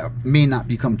that may not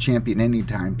become champion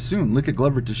anytime soon. Look at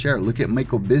Glover Teixeira. Look at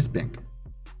Michael Bisping.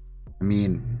 I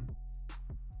mean,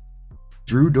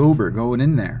 Drew Dober going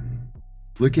in there.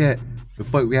 Look at the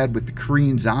fight we had with the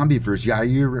Korean Zombie versus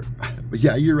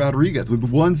Yair Rodriguez with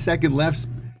 1 second left,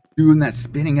 doing that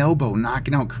spinning elbow,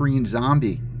 knocking out Korean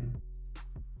Zombie.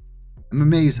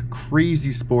 MMA is a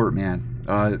crazy sport, man.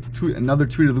 Another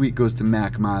tweet of the week goes to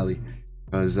Mac Miley,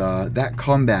 because that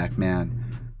comeback, man,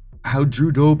 how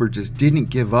Drew Dober just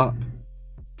didn't give up.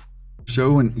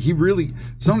 Showing he really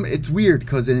it's weird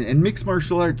because in mixed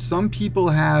martial arts, some people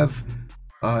have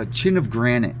a chin of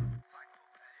granite.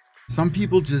 Some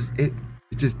people just it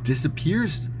just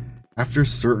disappears after a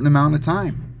certain amount of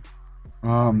time.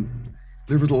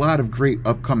 There was a lot of great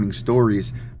upcoming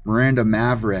stories. Miranda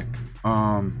Maverick,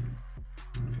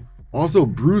 also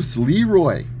Bruce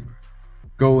Leroy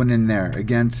going in there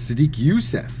against Sadiq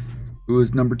Youssef, who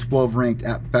is number 12 ranked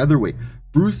at featherweight.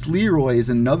 Bruce Leroy is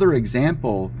another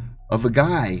example of a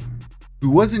guy who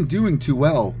wasn't doing too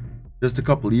well just a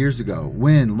couple of years ago.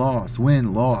 Win,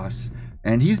 loss.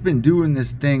 And he's been doing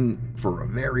this thing for a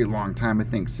very long time, I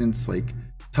think since like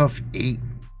Tough 8,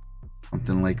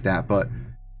 something like that. But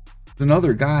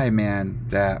another guy, man,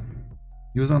 that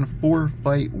he was on a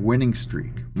 4-fight winning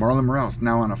streak. Marlon Moraes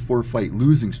now on a 4-fight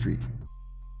losing streak.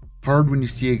 Hard when you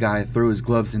see a guy throw his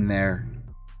gloves in there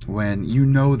when you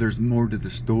know there's more to the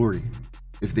story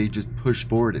if they just push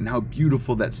forward, and how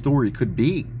beautiful that story could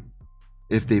be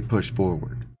if they push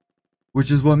forward. Which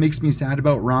is what makes me sad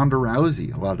about Ronda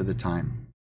Rousey a lot of the time.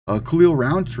 Khalil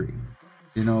Roundtree.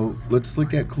 You know, let's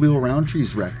look at Khalil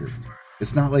Roundtree's record.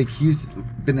 It's not like he's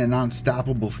been an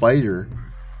unstoppable fighter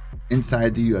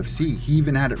inside the UFC. He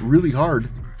even had it really hard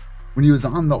when he was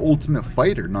on The Ultimate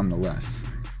Fighter, nonetheless.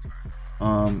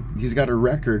 He's got a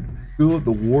record, Khalil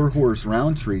the Warhorse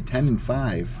Roundtree,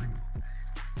 10-5.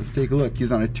 Let's take a look.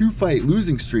 He's on a 2-fight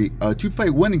losing streak, a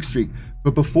 2-fight winning streak.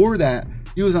 But before that,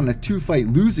 he was on a 2-fight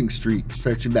losing streak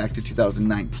stretching back to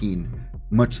 2019,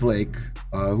 much like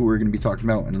who we're going to be talking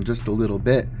about in just a little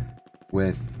bit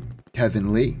with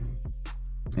Kevin Lee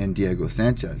and Diego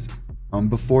Sanchez.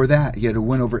 Before that, he had a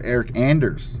win over Eric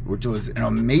Anders, which was an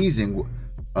amazing,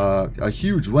 a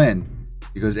huge win,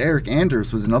 because Eric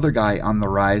Anders was another guy on the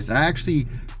rise. And I actually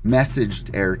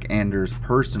messaged Eric Anders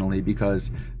personally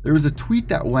because there was a tweet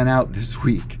that went out this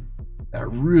week that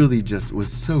really just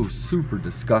was so super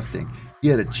disgusting. He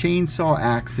had a chainsaw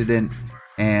accident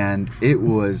and it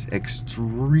was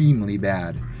extremely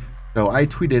bad. So I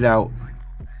tweeted out,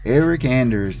 Eric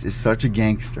Anders is such a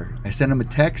gangster. I sent him a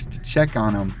text to check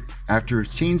on him after his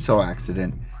chainsaw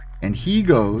accident, and he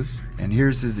goes, and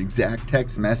here's his exact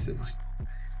text message.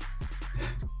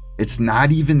 It's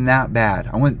not even that bad.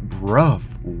 I went, bruv,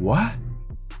 what?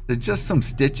 They're just some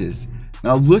stitches.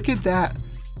 Now look at that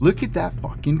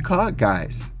fucking cut,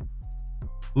 guys.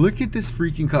 Look at this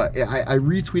freaking cut. I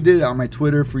retweeted it on my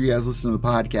Twitter for you guys listening to the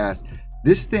podcast.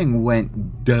 This thing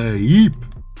went deep.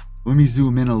 Let me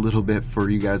zoom in a little bit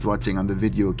for you guys watching on the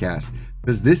video cast,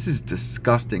 because this is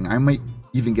disgusting. I might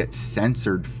even get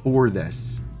censored for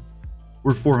this.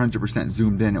 We're 400%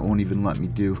 zoomed in. It won't even let me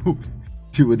do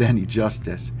it any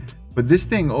justice. But this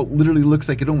thing literally looks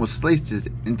like it almost sliced his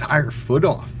entire foot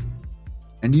off.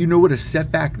 And do you know what a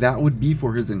setback that would be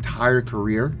for his entire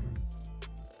career?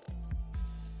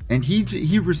 And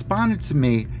he responded to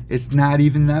me, it's not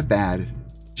even that bad,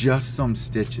 just some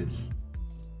stitches.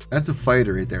 That's a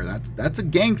fighter right there. That's a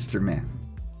gangster, man.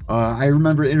 I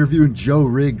remember interviewing Joe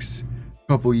Riggs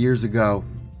a couple years ago.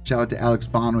 Shout out to Alex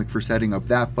Bonwick for setting up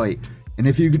that fight. And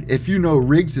if you know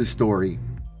Riggs' story,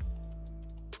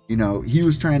 you know, he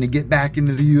was trying to get back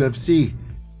into the UFC.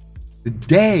 The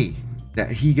day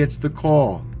that he gets the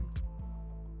call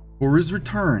for his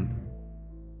return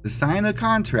to sign a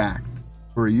contract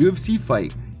for a UFC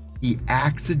fight, he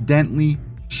accidentally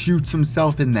shoots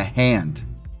himself in the hand.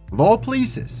 Of all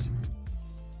places,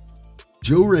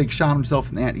 Joe Riggs shot himself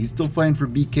in the hand. He's still fighting for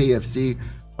BKFC.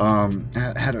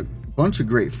 Had a bunch of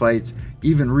great fights.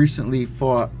 Even recently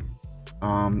fought,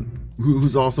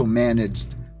 who's also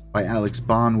managed by Alex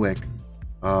Bonwick,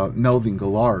 Melvin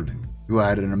Gillard, who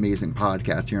had an amazing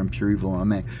podcast here on Pure Evil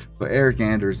MMA. But Eric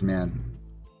Anders, man,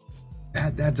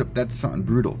 that's something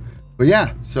brutal. But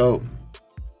yeah, so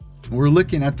we're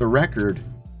looking at the record.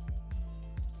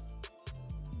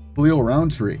 Khalil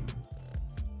Roundtree,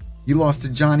 he lost to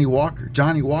Johnny Walker.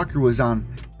 Johnny Walker was on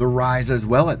the rise as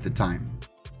well at the time.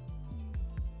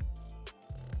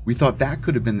 We thought that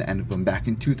could have been the end of him back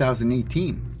in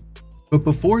 2018. But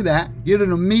before that, he had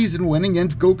an amazing win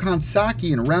against Gokhan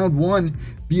Saki in round 1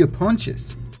 via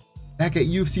punches. Back at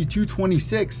UFC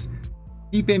 226,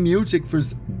 Stipe Miocic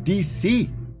vs. DC.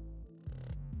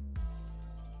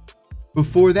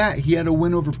 Before that, he had a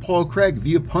win over Paul Craig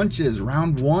via punches,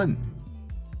 round 1.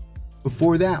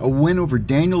 Before that, a win over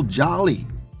Daniel Jolly,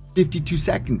 52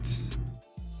 seconds.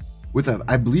 With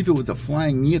I believe it was a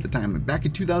flying knee at the time, back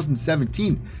in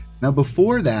 2017. Now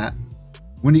before that,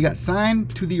 when he got signed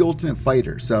to the Ultimate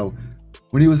Fighter, so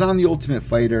when he was on the Ultimate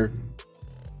Fighter,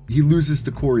 he loses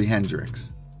to Corey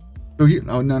Hendricks. So here,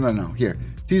 here.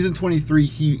 Season 23,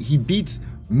 he beats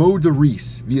Mo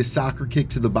DeReese via soccer kick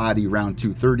to the body, round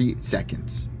 2, 30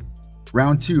 seconds.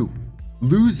 Round 2,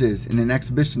 loses in an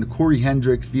exhibition to Corey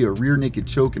Hendricks via rear naked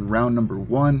choke in round number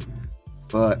 1,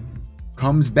 but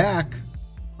comes back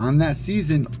on that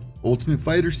season, Ultimate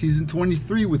Fighter season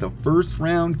 23, with a first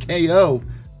round KO,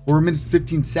 4 minutes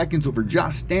 15 seconds over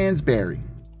Josh Stansberry.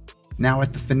 Now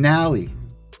at the finale,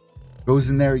 goes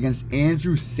in there against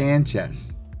Andrew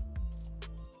Sanchez.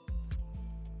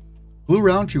 Blue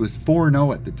Roundtree was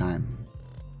 4-0 at the time.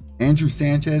 Andrew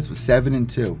Sanchez was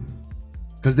 7-2,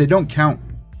 because they don't count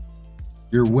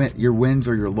your wins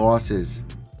or your losses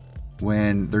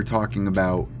when they're talking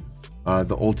about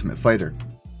the Ultimate Fighter.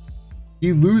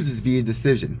 He loses via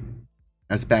decision.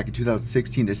 That's back in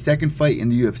 2016. His second fight in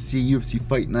the UFC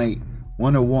Fight Night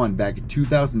 101 back in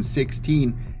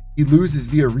 2016. He loses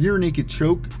via rear naked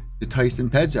choke to Tyson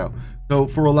Pedro. So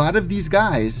for a lot of these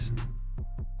guys,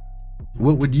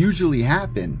 what would usually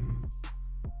happen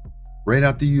right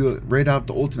out the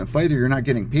Ultimate Fighter, you're not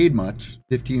getting paid much,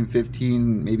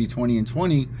 15, maybe 20 and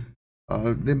 20.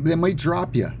 They might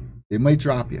drop you.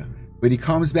 But he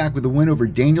comes back with a win over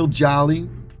Daniel Jolly,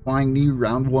 flying knee,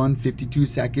 round 1, 52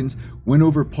 seconds. Win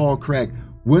over Paul Craig.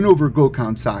 Win over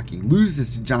Gokhan Saki.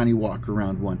 Loses to Johnny Walker,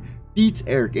 round 1. Beats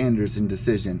Eric Anders in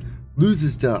decision.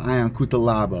 Loses to Ion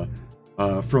Cutelaba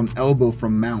from elbow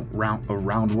from mount,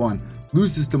 round 1.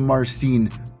 Loses to Marcin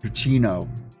Puccino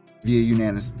via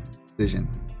unanimous decision.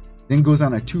 Then goes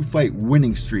on a 2-fight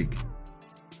winning streak.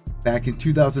 Back in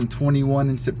 2021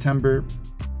 in September,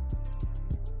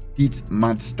 beats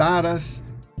Manstaras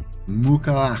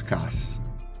Mukalakas.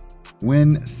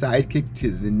 Win sidekick to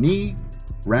the knee,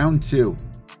 round 2.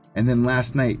 And then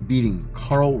last night, beating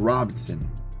Carl Robinson.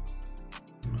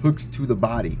 Hooks to the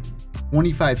body.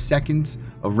 25 seconds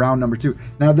of round number 2.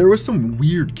 Now, there was some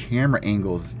weird camera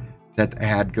angles that I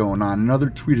had going on. Another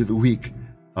tweet of the week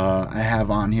I have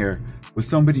on here was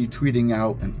somebody tweeting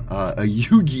out a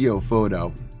Yu-Gi-Oh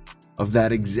photo of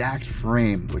that exact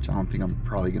frame, which I don't think I'm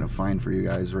probably going to find for you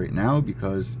guys right now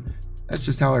because that's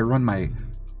just how I run my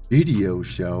video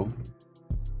show.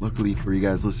 Luckily for you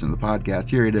guys listening to the podcast,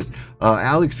 here it is.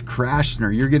 Alex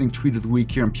Krashner, you're getting tweet of the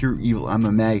week here on Pure Evil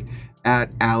MMA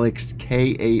at Alex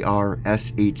K-A-R-S-H-N-E-R.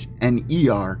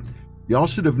 Y'all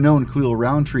should have known Khalil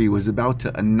Roundtree was about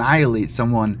to annihilate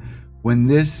someone when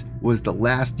this was the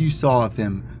last you saw of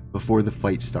him before the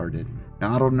fight started.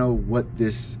 Now, I don't know what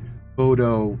this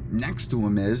photo next to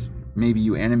him is. Maybe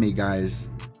you anime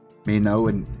guys may know,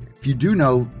 and if you do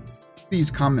know, please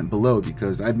comment below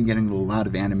because I've been getting a lot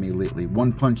of anime lately.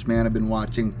 One Punch Man I've been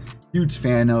watching, huge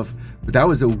fan of, but that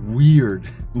was a weird,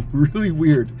 really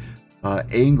weird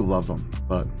angle of him.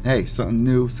 But hey, something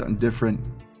new, something different.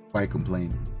 Why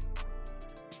complain?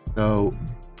 So,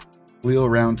 Khalil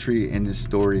Roundtree and his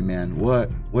story, man.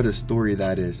 What a story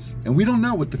that is. And we don't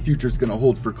know what the future is going to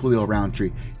hold for Khalil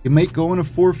Roundtree. He might go on a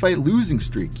 4-fight losing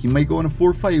streak. He might go on a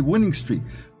 4-fight winning streak.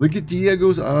 Look at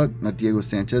not Diego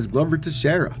Sanchez, Glover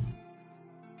Teixeira.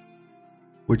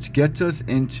 Which gets us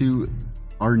into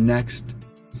our next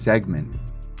segment.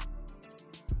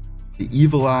 The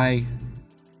Evil Eye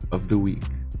of the Week.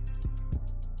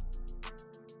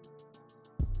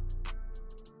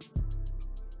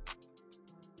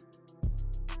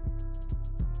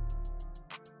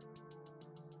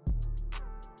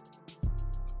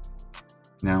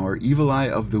 Now, our Evil Eye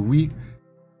of the Week,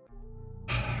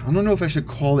 I don't know if I should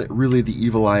call it really the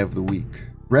Evil Eye of the Week.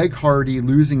 Greg Hardy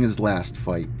losing his last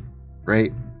fight,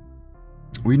 right?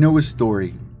 We know his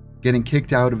story. Getting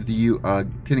kicked out of the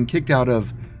getting kicked out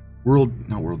of World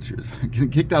Series.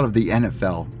 Getting kicked out of the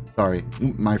NFL. Sorry,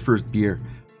 my first beer.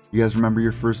 You guys remember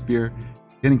your first beer?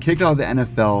 Getting kicked out of the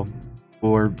NFL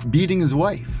for beating his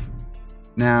wife.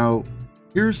 Now,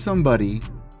 here's somebody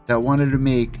that wanted to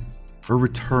make a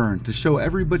return to show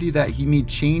everybody that he made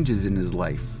changes in his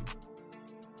life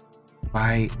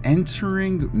by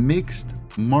entering mixed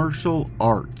martial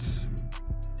arts.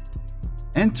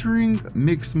 Entering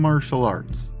mixed martial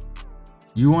arts.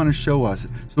 You want to show us.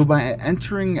 So by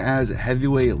entering as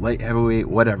heavyweight, light heavyweight,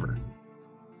 whatever,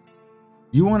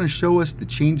 you want to show us the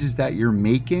changes that you're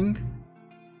making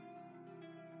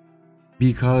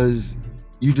because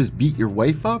you just beat your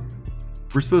wife up?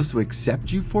 We're supposed to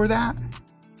accept you for that?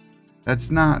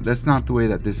 That's not the way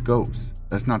that this goes.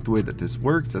 That's not the way that this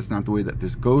works. That's not the way that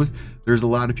this goes. There's a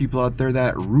lot of people out there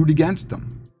that root against him.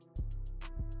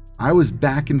 I was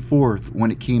back and forth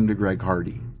when it came to Greg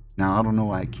Hardy. Now, I don't know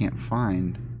why I can't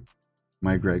find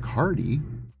my Greg Hardy,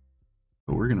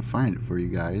 but we're going to find it for you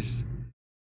guys.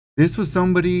 This was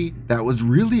somebody that was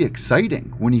really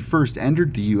exciting when he first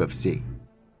entered the UFC.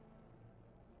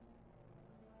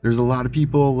 There's a lot of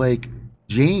people like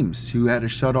James who had to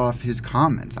shut off his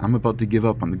comments. I'm about to give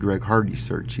up on the Greg Hardy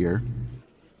search here.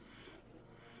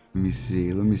 Let me see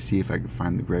if I can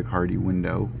find the Greg Hardy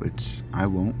window, which I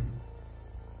won't.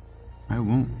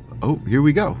 Oh, here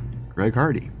we go. Greg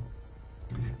Hardy.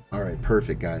 All right,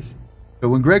 perfect, guys. So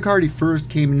when Greg Hardy first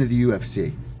came into the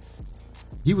UFC,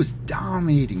 he was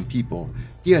dominating people.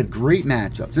 He had great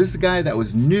matchups. This is a guy that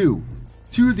was new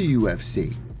to the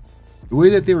UFC. The way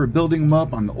that they were building him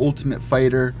up on the Ultimate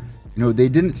Fighter, they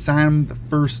didn't sign him the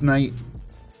first night,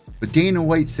 but Dana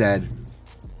White said,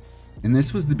 and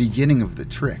this was the beginning of the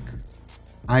trick,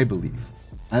 I believe.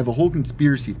 I have a whole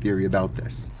conspiracy theory about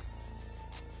this.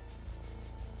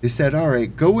 They said, all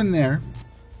right, go in there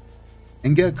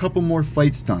and get a couple more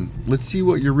fights done. Let's see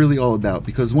what you're really all about.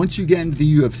 Because once you get into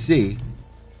the UFC,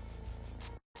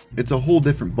 it's a whole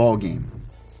different ball game.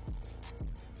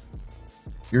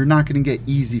 You're not going to get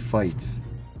easy fights.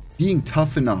 Being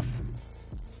tough enough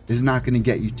is not going to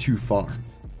get you too far.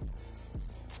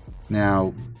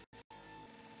 Now,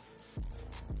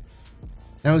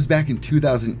 that was back in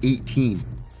 2018.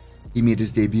 He made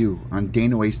his debut on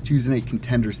Dana White's Tuesday Night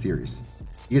Contender Series.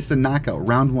 He gets the knockout,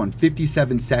 round 1,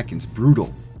 57 seconds,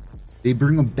 brutal. They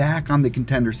bring him back on the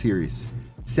Contender Series.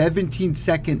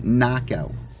 17-second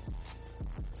knockout.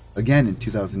 Again in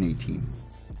 2018.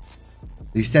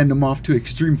 They send him off to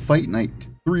Extreme Fight Night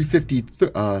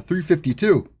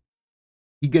 352.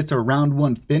 He gets a round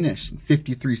 1 finish in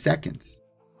 53 seconds.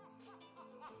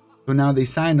 So now they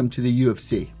signed him to the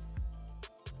UFC.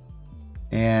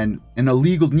 And an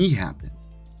illegal knee happened.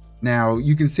 Now,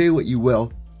 you can say what you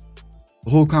will. The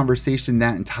whole conversation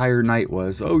that entire night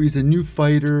was, oh, he's a new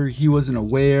fighter. He wasn't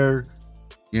aware,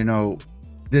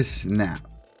 this and that.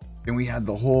 And we had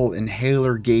the whole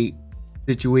inhaler gate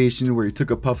situation where he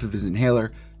took a puff of his inhaler,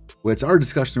 which our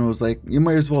discussion was like, you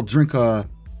might as well drink a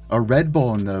a Red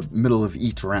Bull in the middle of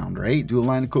each round, right? Do a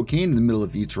line of cocaine in the middle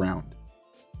of each round.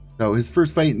 So his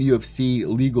first fight in the UFC,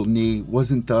 illegal knee,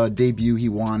 wasn't the debut he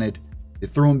wanted. They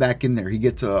throw him back in there. He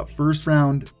gets a first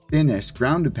round finish,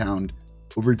 ground and pound,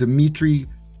 over Dmitry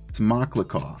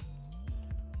Smaklikov.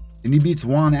 And he beats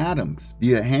Juan Adams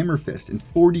via hammer fist in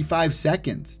 45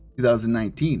 seconds,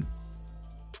 2019.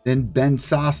 Then Ben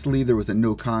Sosley, there was a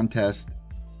no contest,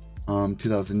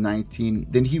 2019.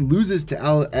 Then he loses to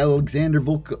Alexander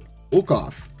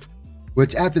Volkov,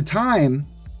 which at the time,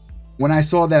 when I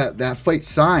saw that fight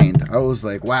signed, I was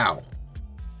like, wow,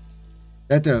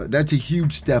 that's a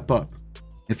huge step up.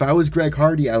 If I was Greg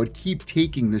Hardy, I would keep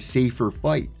taking the safer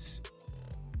fights.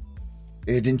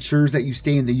 It ensures that you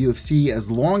stay in the UFC as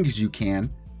long as you can,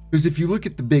 because if you look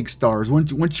at the big stars,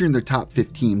 once you're in their top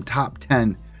 15, top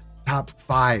 10, top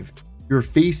 5, you're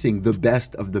facing the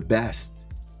best of the best.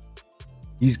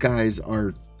 These guys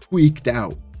are tweaked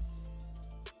out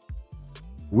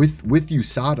with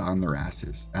USADA on their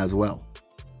asses as well.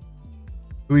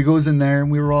 So he goes in there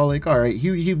and we were all like, all right,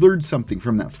 he learned something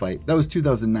from that fight. That was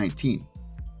 2019.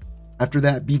 After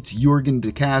that, beats Jorgen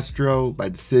De Castro by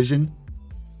decision.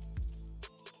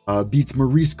 Beats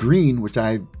Maurice Green, which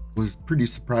I was pretty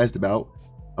surprised about,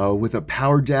 with a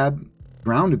power jab,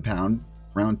 ground and pound,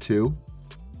 round 2.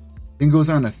 Then goes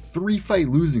on a 3-fight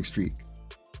losing streak.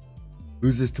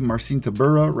 Loses to Marcin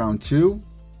Tybura, round 2,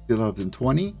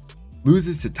 2020.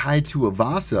 Loses to Tai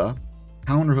Tuivasa,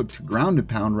 counterhook to ground and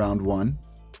pound, round 1.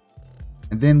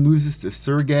 And then loses to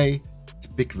Sergey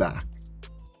Spivak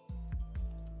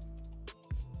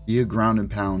via ground and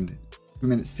pound, 2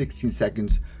 minutes 16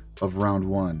 seconds of round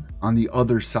 1 on the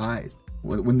other side,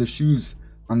 when the shoe's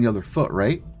on the other foot,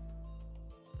 right?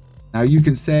 Now you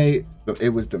can say it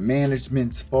was the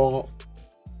management's fault,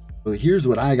 but here's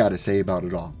what I got to say about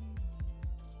it all.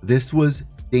 This was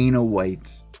Dana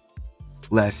White's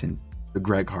lesson to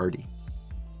Greg Hardy.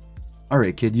 All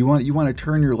right, kid, you want to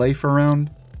turn your life around?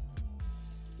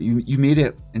 You made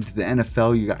it into the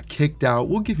NFL, you got kicked out.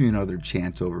 We'll give you another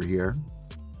chance over here.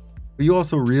 But you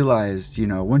also realized,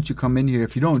 once you come in here,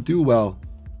 if you don't do well,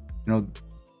 you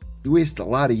waste a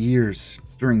lot of years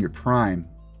during your prime.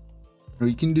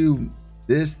 You can do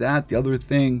this, that, the other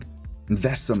thing,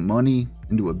 invest some money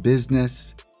into a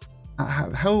business.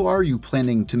 How are you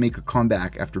planning to make a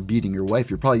comeback after beating your wife?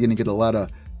 You're probably going to get a lot of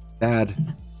bad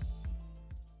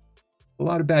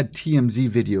TMZ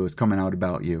videos coming out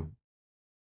about you.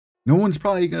 No one's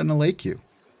probably going to like you.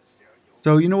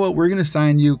 So you know what? We're going to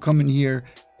sign you, come in here,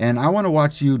 and I want to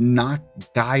watch you knock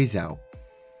guys out.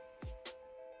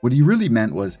 What he really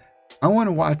meant was, I want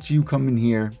to watch you come in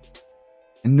here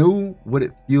and know what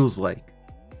it feels like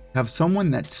to have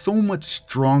someone that's so much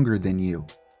stronger than you,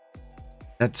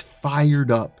 that's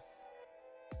fired up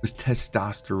with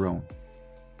testosterone.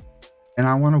 And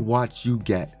I want to watch you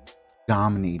get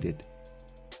dominated.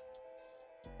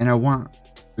 And I want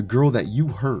the girl that you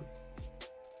hurt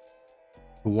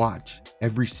to watch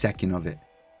every second of it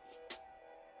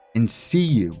and see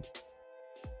you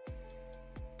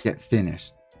get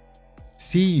finished,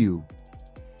 see you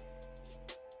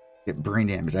get brain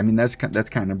damage. I mean, that's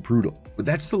kind of brutal, but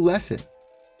that's the lesson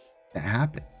that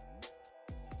happened.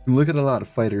 You look at a lot of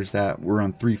fighters that were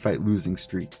on 3-fight losing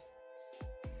streaks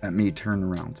that made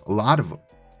turnarounds. A lot of them.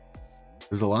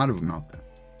 There's a lot of them out there.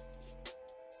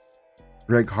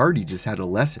 Greg Hardy just had a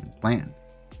lesson planned,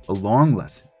 a long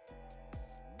lesson.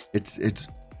 It's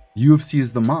UFC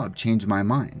is the mob, changed my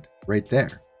mind right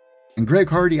there. And Greg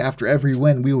Hardy, after every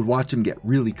win, we would watch him get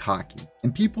really cocky.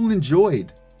 And people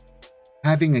enjoyed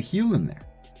having a heel in there.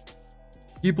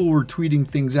 People were tweeting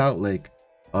things out like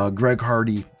Greg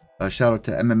Hardy, shout out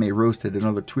to MMA Roasted,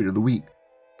 another tweet of the week,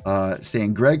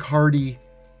 saying Greg Hardy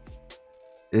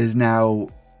is now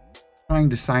trying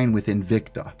to sign with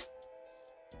Invicta,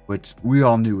 which we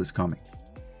all knew was coming.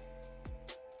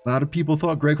 A lot of people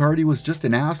thought Greg Hardy was just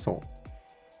an asshole.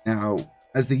 Now,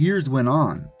 as the years went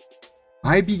on,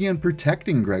 I began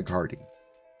protecting Greg Hardy.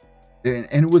 And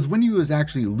it was when he was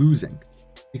actually losing,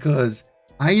 because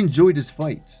I enjoyed his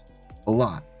fights a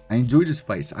lot. I enjoyed his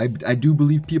fights. I do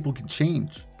believe people can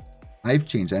change. I've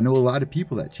changed. I know a lot of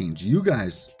people that change. You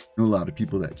guys know a lot of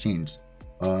people that change.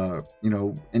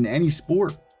 In any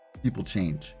sport, people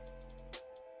change.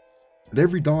 But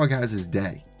every dog has his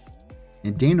day.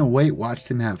 And Dana White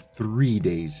watched him have 3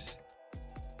 days.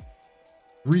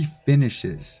 3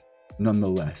 finishes,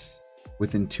 nonetheless,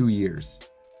 within 2 years.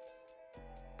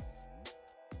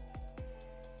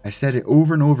 I said it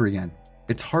over and over again.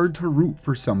 It's hard to root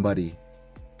for somebody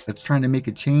that's trying to make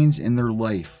a change in their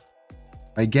life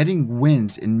by getting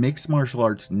wins in mixed martial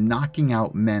arts, knocking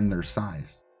out men their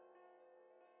size.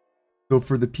 So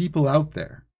for the people out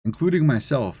there including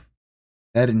myself,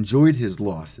 that enjoyed his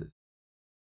losses.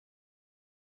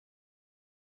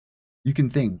 You can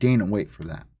thank Dana White for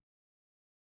that.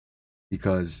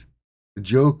 Because the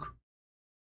joke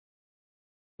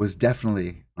was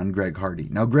definitely on Greg Hardy.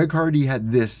 Now, Greg Hardy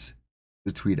had this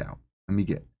to tweet out. Let me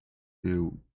get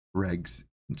to Greg's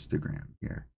Instagram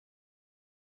here.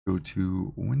 Go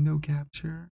to window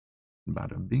capture.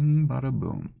 Bada bing, bada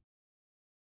boom.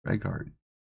 Greg Hardy.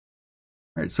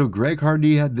 All right, so Greg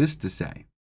Hardy had this to say.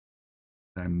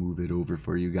 I move it over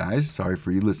for you guys. Sorry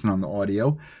for you listening on the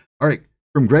audio. All right,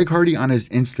 from Greg Hardy on his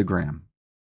Instagram.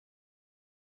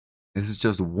 This is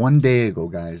just one day ago,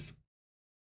 guys.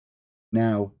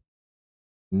 Now,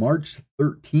 March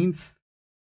 13th,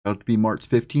 about to be March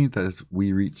 15th as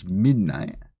we reach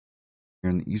midnight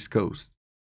here on the East Coast.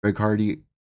 Greg Hardy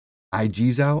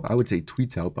IG's out. I would say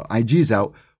tweets out, but IG's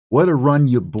out. What a run,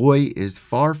 your boy is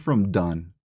far from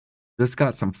done. Just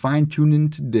got some fine tuning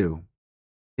to do.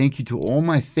 Thank you to all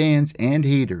my fans and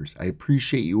haters. I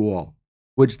appreciate you all.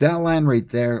 Which that line right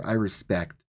there, I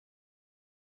respect.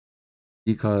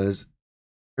 Because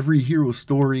every hero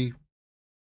story,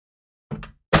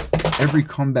 every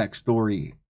comeback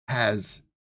story has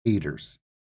haters.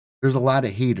 There's a lot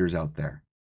of haters out there.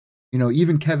 You know,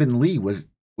 even Kevin Lee was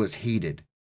hated.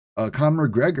 Conor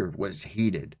McGregor was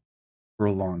hated for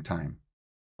a long time.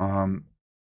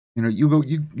 You know,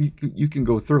 you can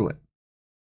go through it.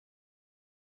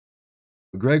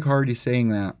 But Greg Hardy saying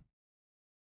that,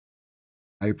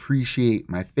 I appreciate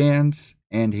my fans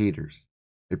and haters.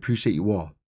 I appreciate you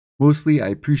all. Mostly, I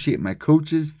appreciate my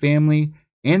coaches, family,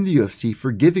 and the UFC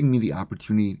for giving me the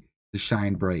opportunity to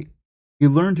shine bright. He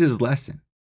learned his lesson.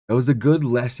 That was a good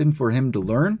lesson for him to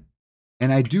learn.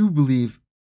 And I do believe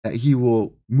that he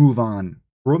will move on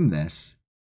from this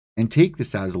and take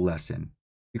this as a lesson.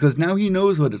 Because now he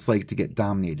knows what it's like to get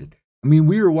dominated. I mean,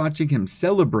 we were watching him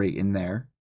celebrate in there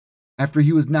after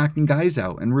he was knocking guys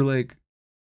out. And we're like,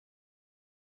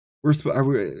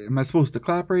 am I supposed to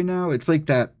clap right now? It's like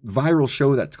that viral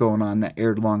show that's going on that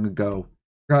aired long ago.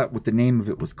 I forgot what the name of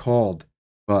it was called.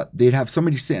 But they'd have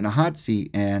somebody sit in a hot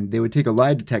seat and they would take a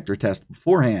lie detector test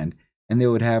beforehand. And they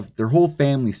would have their whole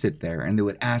family sit there and they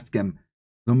would ask them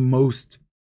the most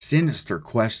sinister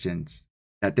questions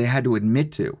that they had to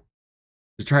admit to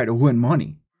try to win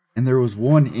money. And there was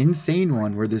one insane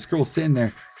one where this girl's sitting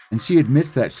there and she admits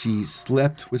that she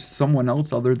slept with someone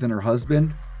else other than her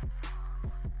husband.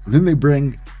 And then they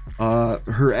bring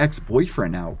her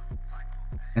ex-boyfriend out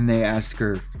and they ask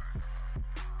her,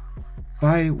 if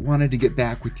I wanted to get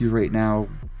back with you right now,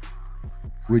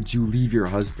 would you leave your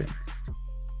husband?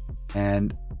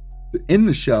 And in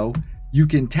the show, you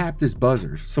can tap this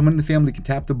buzzer. Someone in the family can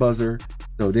tap the buzzer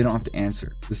so they don't have to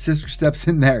answer. The sister steps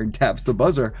in there and taps the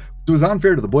buzzer. It was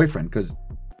unfair to the boyfriend because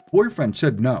boyfriend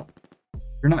should know.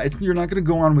 You're not going to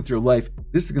go on with your life.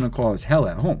 This is going to cause hell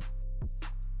at home.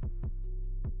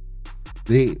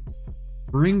 They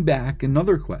bring back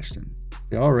another question.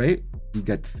 Say, all right, you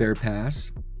got the fair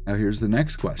pass. Now here's the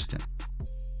next question.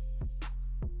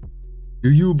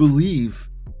 Do you believe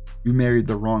you married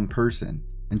the wrong person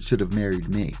and should have married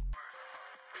me?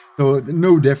 So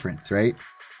no difference, right?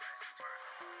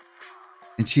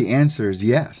 And she answers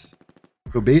yes.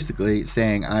 So basically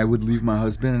saying, I would leave my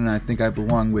husband and I think I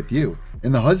belong with you.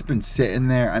 And the husband's sitting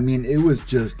there. I mean, it was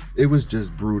just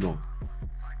brutal.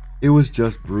 It was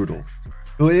just brutal.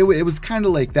 So it was kind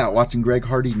of like that, watching Greg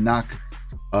Hardy knock,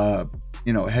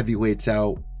 heavyweights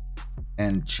out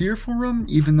and cheer for him,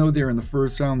 even though they were in the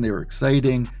first round. They were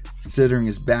exciting, considering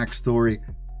his backstory.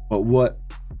 But what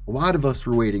a lot of us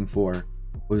were waiting for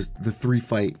was the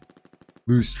 3-fight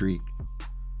lose streak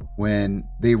when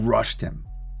they rushed him.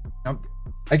 Now,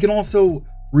 I can also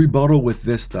rebuttal with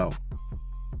this, though.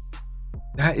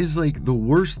 That is like the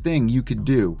worst thing you could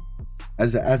do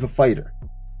as a fighter.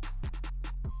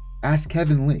 Ask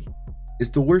Kevin Lee.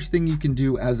 It's the worst thing you can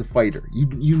do as a fighter.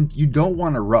 You don't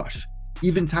want to rush.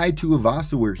 Even Tai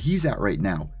Tuivasa, where he's at right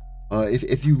now.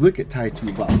 If you look at Tai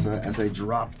Tuivasa, as I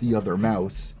drop the other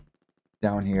mouse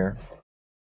down here,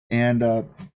 and the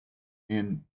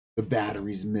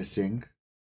battery's missing,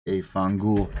 a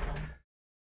Fangul,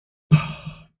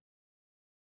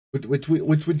 which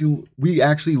we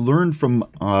actually learned from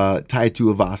Tai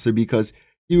Tuivasa because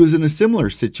he was in a similar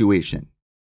situation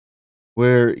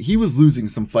where he was losing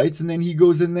some fights, and then he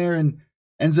goes in there and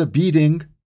ends up beating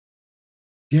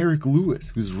Derek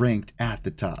Lewis, who's ranked at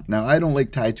the top. Now, I don't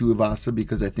like Tai Tuivasa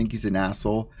because I think he's an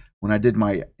asshole when I did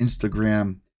my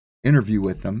Instagram interview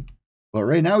with him. But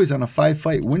right now, he's on a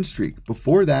 5-fight win streak.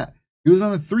 Before that, he was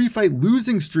on a 3-fight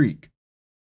losing streak.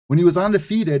 When he was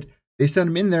undefeated, they sent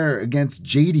him in there against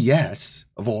JDS,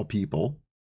 of all people.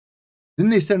 Then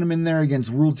they sent him in there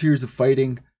against World Series of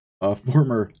Fighting,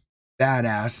 former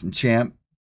badass and champ,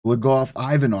 Legov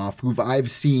Ivanov, who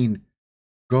I've seen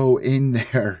go in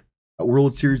there at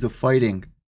World Series of Fighting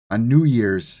on New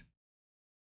Year's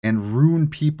and ruin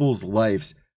people's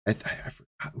lives. I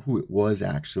forgot who it was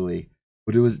actually,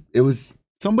 but it was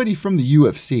somebody from the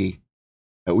UFC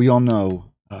that we all know.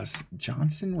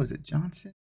 Johnson, was it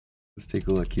Johnson? Let's take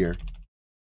a look here.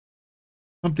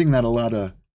 Something that a lot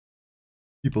of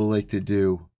people like to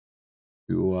do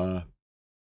to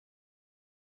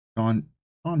Sean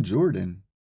Jordan.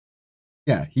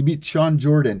 Yeah, he beat Sean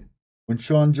Jordan when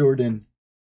Sean Jordan,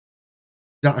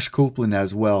 Josh Copeland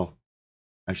as well,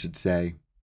 I should say,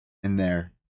 in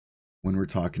there when we're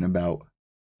talking about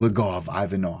Legov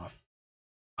Ivanov.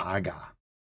 Aga.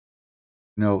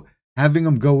 You know, having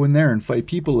him go in there and fight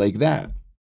people like that,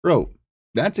 bro,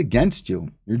 that's against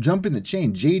you. You're jumping the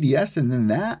chain. JDS and then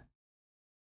that.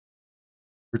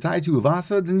 For Tai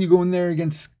Tuivasa, then you go in there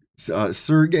against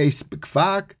Sergey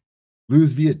Spivak,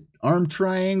 lose via arm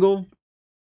triangle,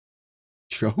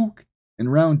 choke in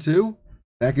round 2.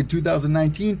 Back in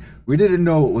 2019, we didn't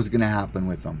know what was going to happen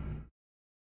with him.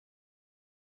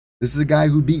 This is a guy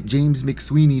who beat James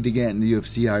McSweeney to get in the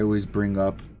UFC, I always bring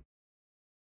up.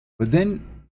 But then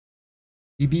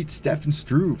he beats Stefan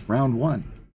Struve, round 1.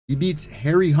 He beats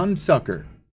Harry Hunsucker,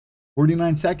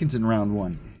 49 seconds in round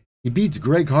 1. He beats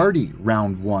Greg Hardy,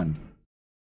 round 1.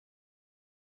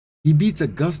 He beats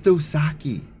Augusto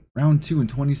Saki, round 2 in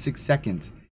 26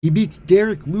 seconds. He beats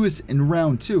Derek Lewis in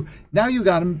round 2. Now you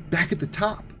got him back at the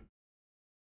top.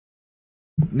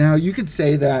 Now you could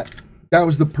say that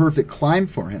was the perfect climb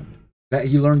for him, that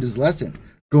he learned his lesson,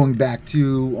 going back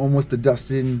to almost the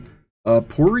Dustin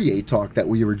Poirier talk that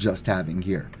we were just having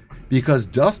here. Because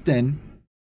Dustin,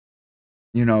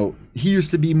 you know, he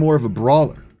used to be more of a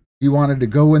brawler. He wanted to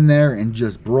go in there and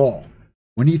just brawl.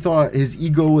 When he thought his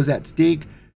ego was at stake,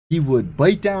 he would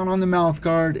bite down on the mouth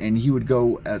guard and he would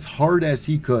go as hard as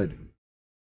he could.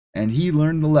 And he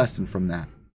learned the lesson from that.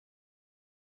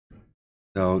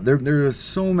 So there are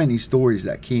so many stories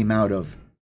that came out of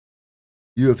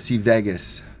UFC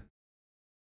Vegas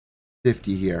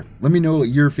 50 here. Let me know what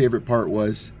your favorite part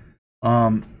was.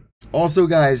 Also,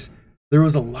 guys, there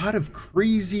was a lot of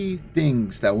crazy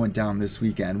things that went down this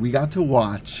weekend. We got to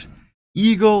watch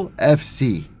Eagle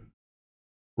FC,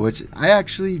 which I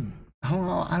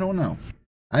don't know.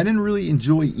 I didn't really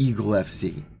enjoy Eagle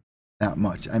FC that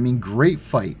much. I mean, great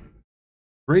fight.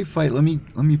 Great fight. Let me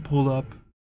pull up.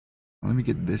 Let me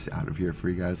get this out of here for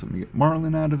you guys. Let me get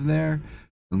Marlon out of there.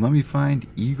 And let me find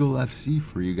Eagle FC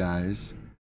for you guys.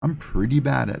 I'm pretty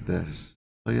bad at this.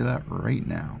 I'll tell you that right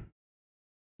now.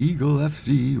 Eagle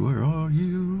FC, where are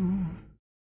you?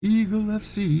 Eagle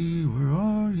FC, where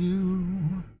are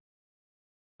you?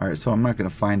 Alright, so I'm not going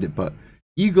to find it, but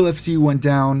Eagle FC went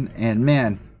down, and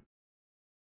man,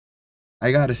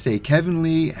 I gotta say, Kevin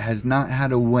Lee has not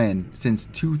had a win since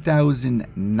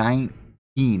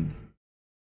 2019.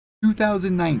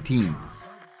 2019.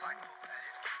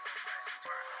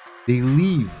 They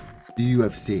leave the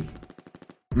UFC.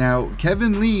 Now,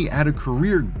 Kevin Lee had a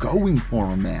career going for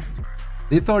him, man.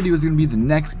 They thought he was going to be the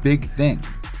next big thing.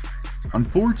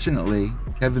 Unfortunately,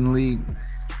 Kevin Lee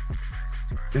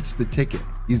gets the ticket.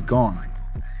 He's gone.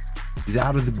 He's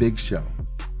out of the big show.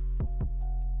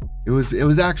 It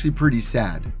was actually pretty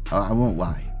sad. I won't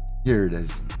lie. Here it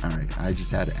is. All right, I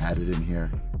just had to add it in here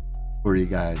for you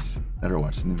guys that are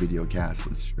watching the video cast.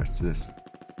 Let's stretch the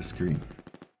screen.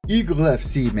 Eagle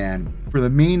FC, man, for the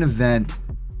main event,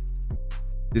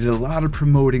 they did a lot of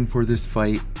promoting for this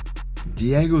fight.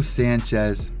 Diego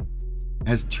Sanchez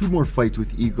has 2 more fights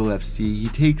with Eagle FC. He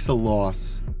takes a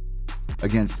loss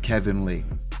against Kevin Lee.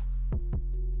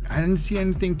 I didn't see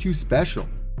anything too special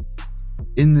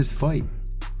in this fight.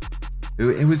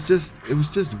 It was just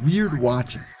weird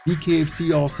watching.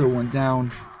 BKFC also went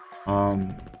down.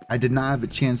 I did not have a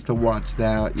chance to watch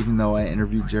that, even though I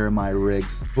interviewed Jeremiah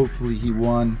Riggs. Hopefully he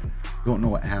won. Don't know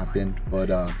what happened, but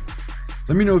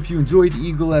let me know if you enjoyed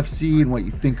Eagle FC and what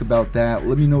you think about that.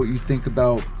 Let me know what you think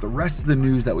about the rest of the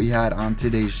news that we had on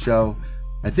today's show.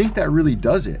 I think that really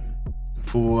does it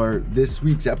for this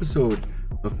week's episode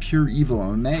of Pure Evil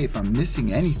MMA. If I'm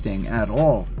missing anything at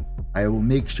all, I will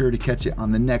make sure to catch it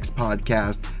on the next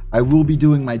podcast. I will be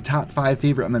doing my top 5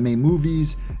 favorite MMA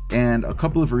movies and a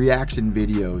couple of reaction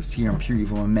videos here on Pure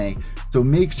Evil MMA. So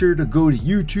make sure to go to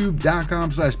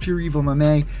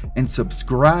youtube.com/PureEvilMMA and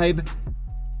subscribe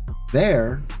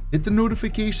there. Hit the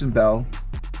notification bell.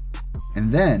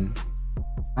 And then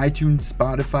iTunes,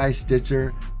 Spotify,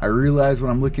 Stitcher. I realize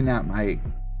when I'm looking at my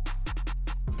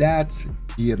stats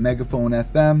via Megaphone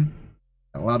FM,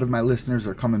 A lot of my listeners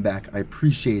are coming back. I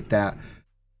appreciate that.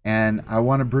 And I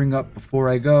want to bring up before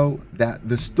I go that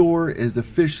the store is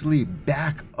officially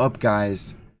back up,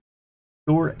 guys.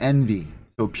 Store Envy.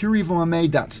 So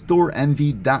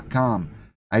pureevilmma.storeenvy.com.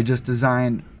 I just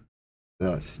designed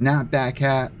the snapback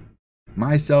hat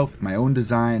myself, my own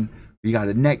design. We got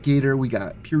a neck gaiter. We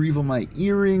got Pure Evil MMA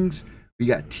earrings. We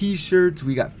got t-shirts.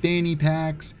 We got fanny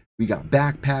packs. We got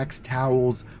backpacks,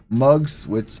 towels, mugs,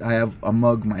 which I have a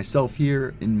mug myself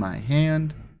here in my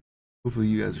hand. Hopefully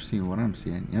you guys are seeing what I'm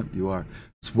seeing. Yep, you are.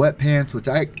 Sweatpants, which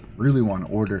I really want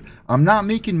to order. I'm not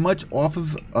making much off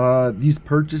of these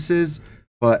purchases,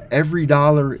 but every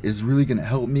dollar is really going to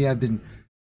help me. I've been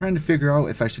trying to figure out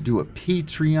if I should do a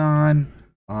Patreon.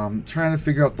 Trying to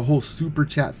figure out the whole super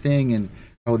chat thing and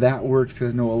how that works,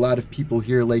 because I know a lot of people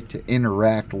here like to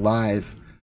interact live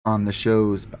on the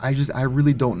shows, but I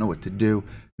really don't know what to do.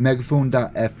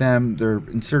 Megaphone.fm, they're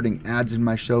inserting ads in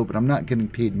my show, but I'm not getting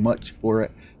paid much for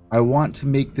it. I want to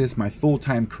make this my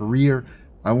full-time career.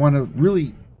 I want to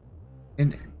really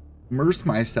immerse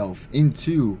myself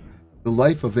into the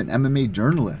life of an MMA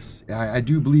journalist. I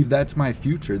do believe that's my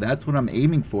future. That's what I'm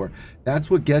aiming for. That's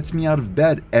what gets me out of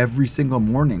bed every single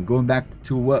morning. Going back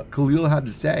to what Khalil had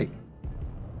to say.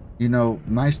 You know,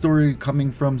 my story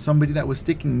coming from somebody that was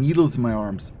sticking needles in my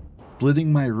arms,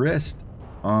 slitting my wrist,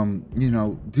 you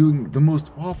know, doing the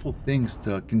most awful things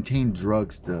to contain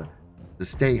drugs, to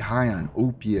stay high on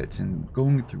opiates, and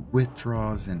going through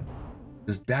withdrawals, and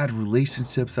just bad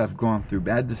relationships I've gone through,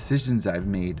 bad decisions I've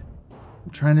made. I'm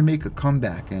trying to make a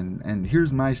comeback, and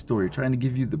here's my story, trying to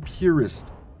give you the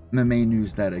purest MMA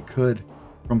news that I could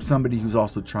from somebody who's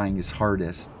also trying his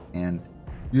hardest. And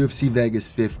UFC Vegas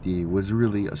 50 was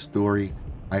really a story.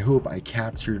 I hope I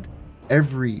captured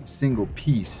every single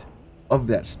piece of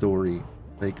that story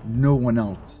like no one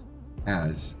else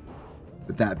has.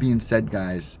 With that being said,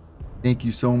 guys, thank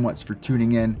you so much for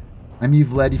tuning in. I'm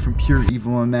Eve Letty from Pure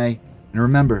Evil MMA. And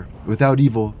remember, without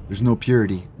evil, there's no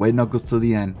purity. White knuckles till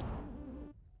the end.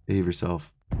 Behave yourself.